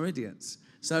and some are idiots.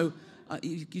 So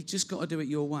you've just got to do it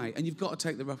your way, and you've got to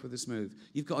take the rough with the smooth.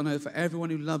 You've got to know for everyone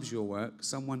who loves your work,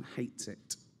 someone hates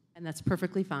it. And that's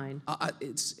perfectly fine.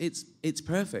 It's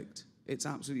perfect. It's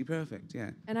absolutely perfect, yeah.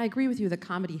 And I agree with you that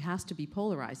comedy has to be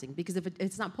polarizing, because if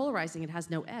it's not polarizing, it has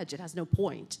no edge, it has no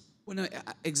point. Well, no,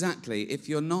 exactly. If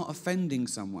you're not offending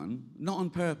someone, not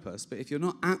on purpose, but if you're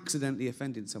not accidentally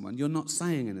offending someone, you're not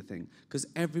saying anything, because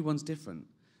everyone's different.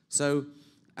 So,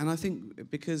 and I think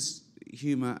because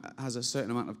humour has a certain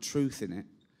amount of truth in it,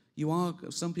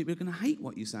 some people are going to hate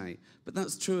what you say, but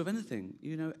that's true of anything.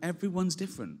 You know, everyone's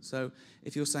different. So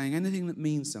if you're saying anything that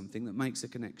means something, that makes a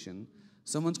connection,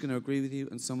 someone's going to agree with you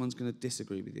and someone's going to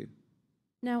disagree with you.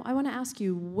 Now, I want to ask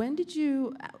you,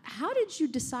 how did you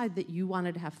decide that you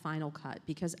wanted to have Final Cut?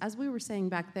 Because as we were saying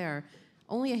back there,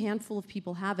 only a handful of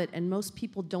people have it, and most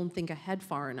people don't think ahead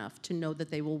far enough to know that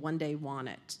they will one day want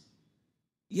it.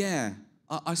 Yeah,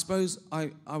 I suppose I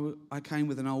came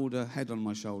with an older head on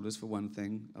my shoulders, for one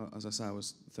thing. As I say, I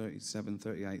was 37,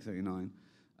 38, 39.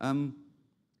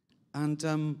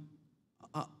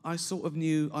 I sort of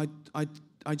knew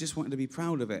I just wanted to be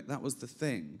proud of it. That was the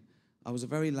thing. I was a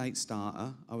very late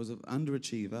starter. I was an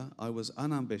underachiever. I was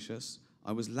unambitious.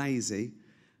 I was lazy,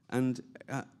 and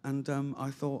I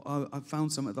thought I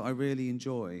found something that I really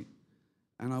enjoy,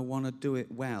 and I want to do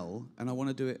it well, and I want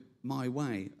to do it my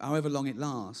way, however long it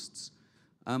lasts.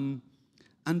 And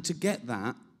to get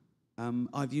that,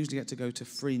 I've usually had to go to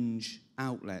fringe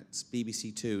outlets,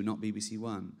 BBC 2, not BBC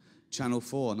 1, Channel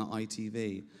 4, not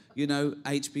ITV, you know,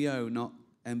 HBO, not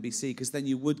NBC, because then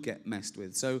you would get messed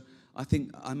with. So I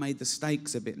think I made the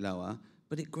stakes a bit lower,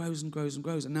 but it grows and grows and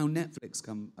grows. And now Netflix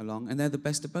come along, and they're the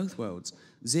best of both worlds.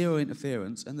 Zero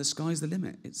interference, and the sky's the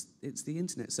limit. It's the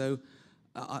internet. So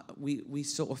we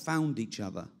sort of found each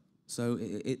other. So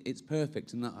it's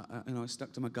perfect. And I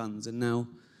stuck to my guns. And now,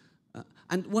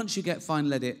 and once you get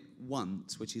final edit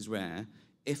once, which is rare,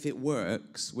 if it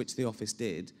works, which The Office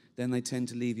did, then they tend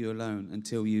to leave you alone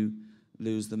until you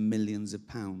lose the millions of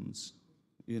pounds.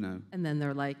 You know. And then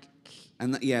they're like...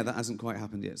 And that hasn't quite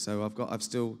happened yet. So I've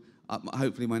still,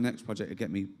 hopefully my next project will get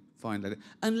me final edit.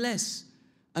 Unless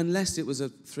it was a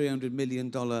 $300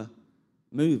 million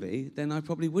movie, then I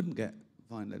probably wouldn't get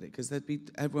final edit, because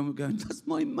everyone would go, that's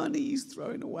my money he's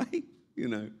throwing away, you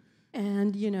know.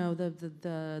 And, you know,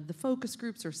 the focus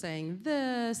groups are saying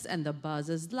this, and the buzz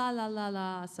is la, la, la,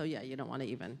 la. So, yeah, you don't want to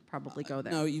even probably go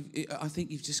there. No, I think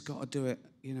you've just got to do it,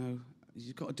 you know.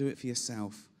 You've got to do it for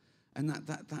yourself. And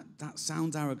that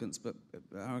sounds arrogant,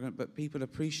 but people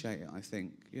appreciate it, I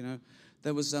think. You know,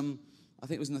 there was, I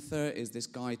think it was in the 30s, this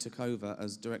guy took over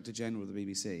as Director General of the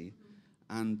BBC,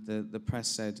 and the press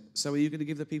said, so are you going to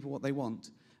give the people what they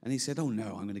want? And he said, oh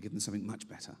no, I'm going to give them something much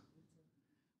better.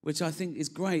 which I think is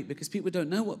great because people don't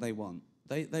know what they want.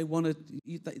 They want to,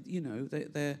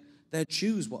 they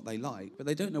choose what they like, but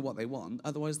they don't know what they want.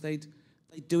 Otherwise, they'd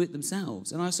do it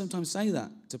themselves. And I sometimes say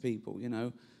that to people.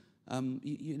 You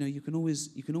can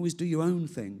always do your own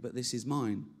thing, but this is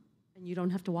mine. And you don't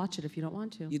have to watch it if you don't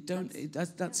want to. You don't.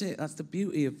 That's it. That's the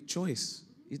beauty of choice.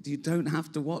 You don't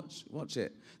have to watch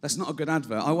it. That's not a good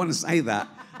advert. I want to say that.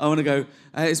 I want to go,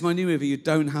 it's my new movie. You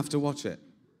don't have to watch it.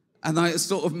 And I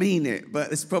sort of mean it,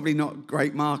 but it's probably not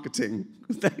great marketing.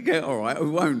 They go, all right, we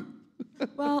won't.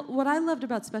 Well, what I loved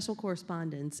about Special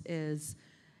Correspondents is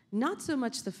not so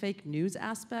much the fake news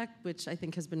aspect, which I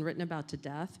think has been written about to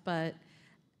death, but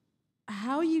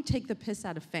how you take the piss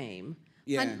out of fame.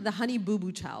 Yeah. The Honey Boo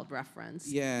Boo Child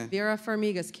reference. Yeah. Vera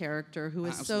Farmiga's character, who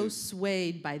is so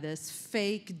swayed by this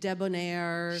fake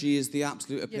debonair. She is the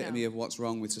absolute epitome of what's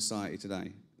wrong with society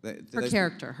today. Her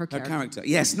character.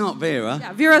 Yes, not Vera.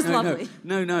 Yeah, Vera's lovely.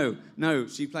 No.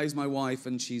 She plays my wife,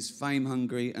 and she's fame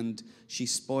hungry, and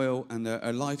she's spoiled, and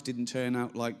her life didn't turn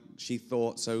out like she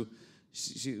thought. So,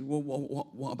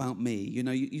 what about me?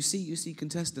 You see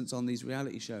contestants on these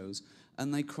reality shows,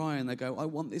 and they cry and they go, "I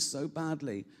want this so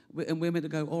badly," and we're meant to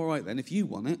go, "All right then, if you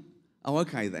want it, oh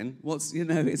okay then."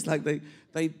 It's like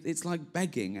it's like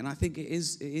begging, and I think it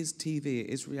is TV,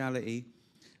 it is reality,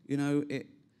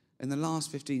 In the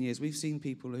last 15 years, we've seen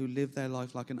people who live their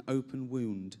life like an open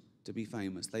wound to be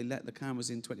famous. They let the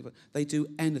cameras in 24. They do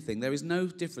anything. There is no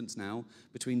difference now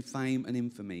between fame and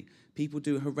infamy. People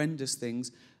do horrendous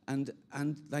things, and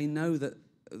they know that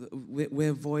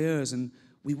we're voyeurs, and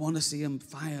we want to see them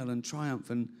fail and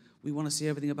triumph, and we want to see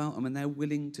everything about them, and they're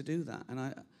willing to do that.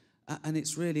 And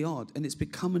it's really odd, and it's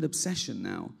become an obsession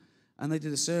now. And they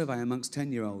did a survey amongst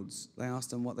 10-year-olds. They asked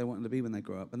them what they wanted to be when they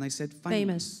grow up, and they said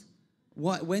famous.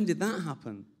 When did that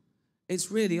happen?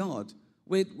 It's really odd.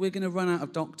 We're going to run out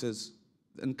of doctors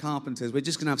and carpenters. We're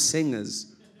just going to have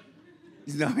singers.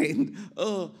 I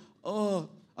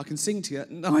can sing to you.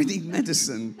 No, I need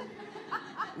medicine.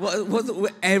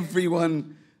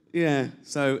 Everyone... Yeah,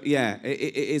 so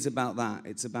it is about that.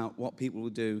 It's about what people will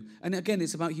do. And again,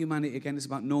 it's about humanity. Again, it's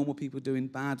about normal people doing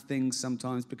bad things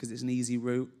sometimes because it's an easy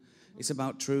route. It's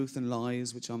about truth and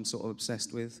lies, which I'm sort of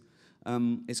obsessed with.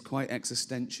 It's quite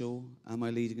existential. Am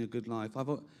I leading a good life?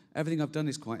 Everything I've done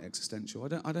is quite existential.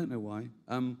 I don't know why.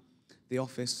 The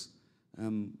Office,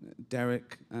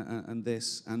 Derek, and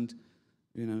this, and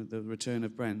the return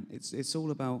of Brent. It's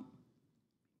all about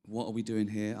what are we doing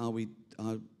here? Are we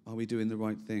doing the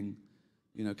right thing?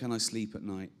 Can I sleep at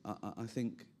night? I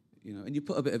think and you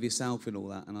put a bit of yourself in all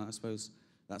that, and I suppose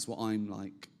that's what I'm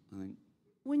like. I think.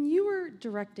 When you were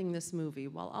directing this movie,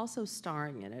 while also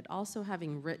starring in it, also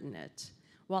having written it,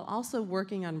 while also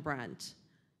working on Brent,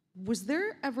 was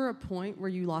there ever a point where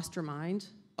you lost your mind?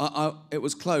 It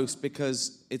was close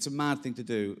because it's a mad thing to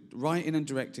do. Writing and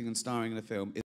directing and starring in a film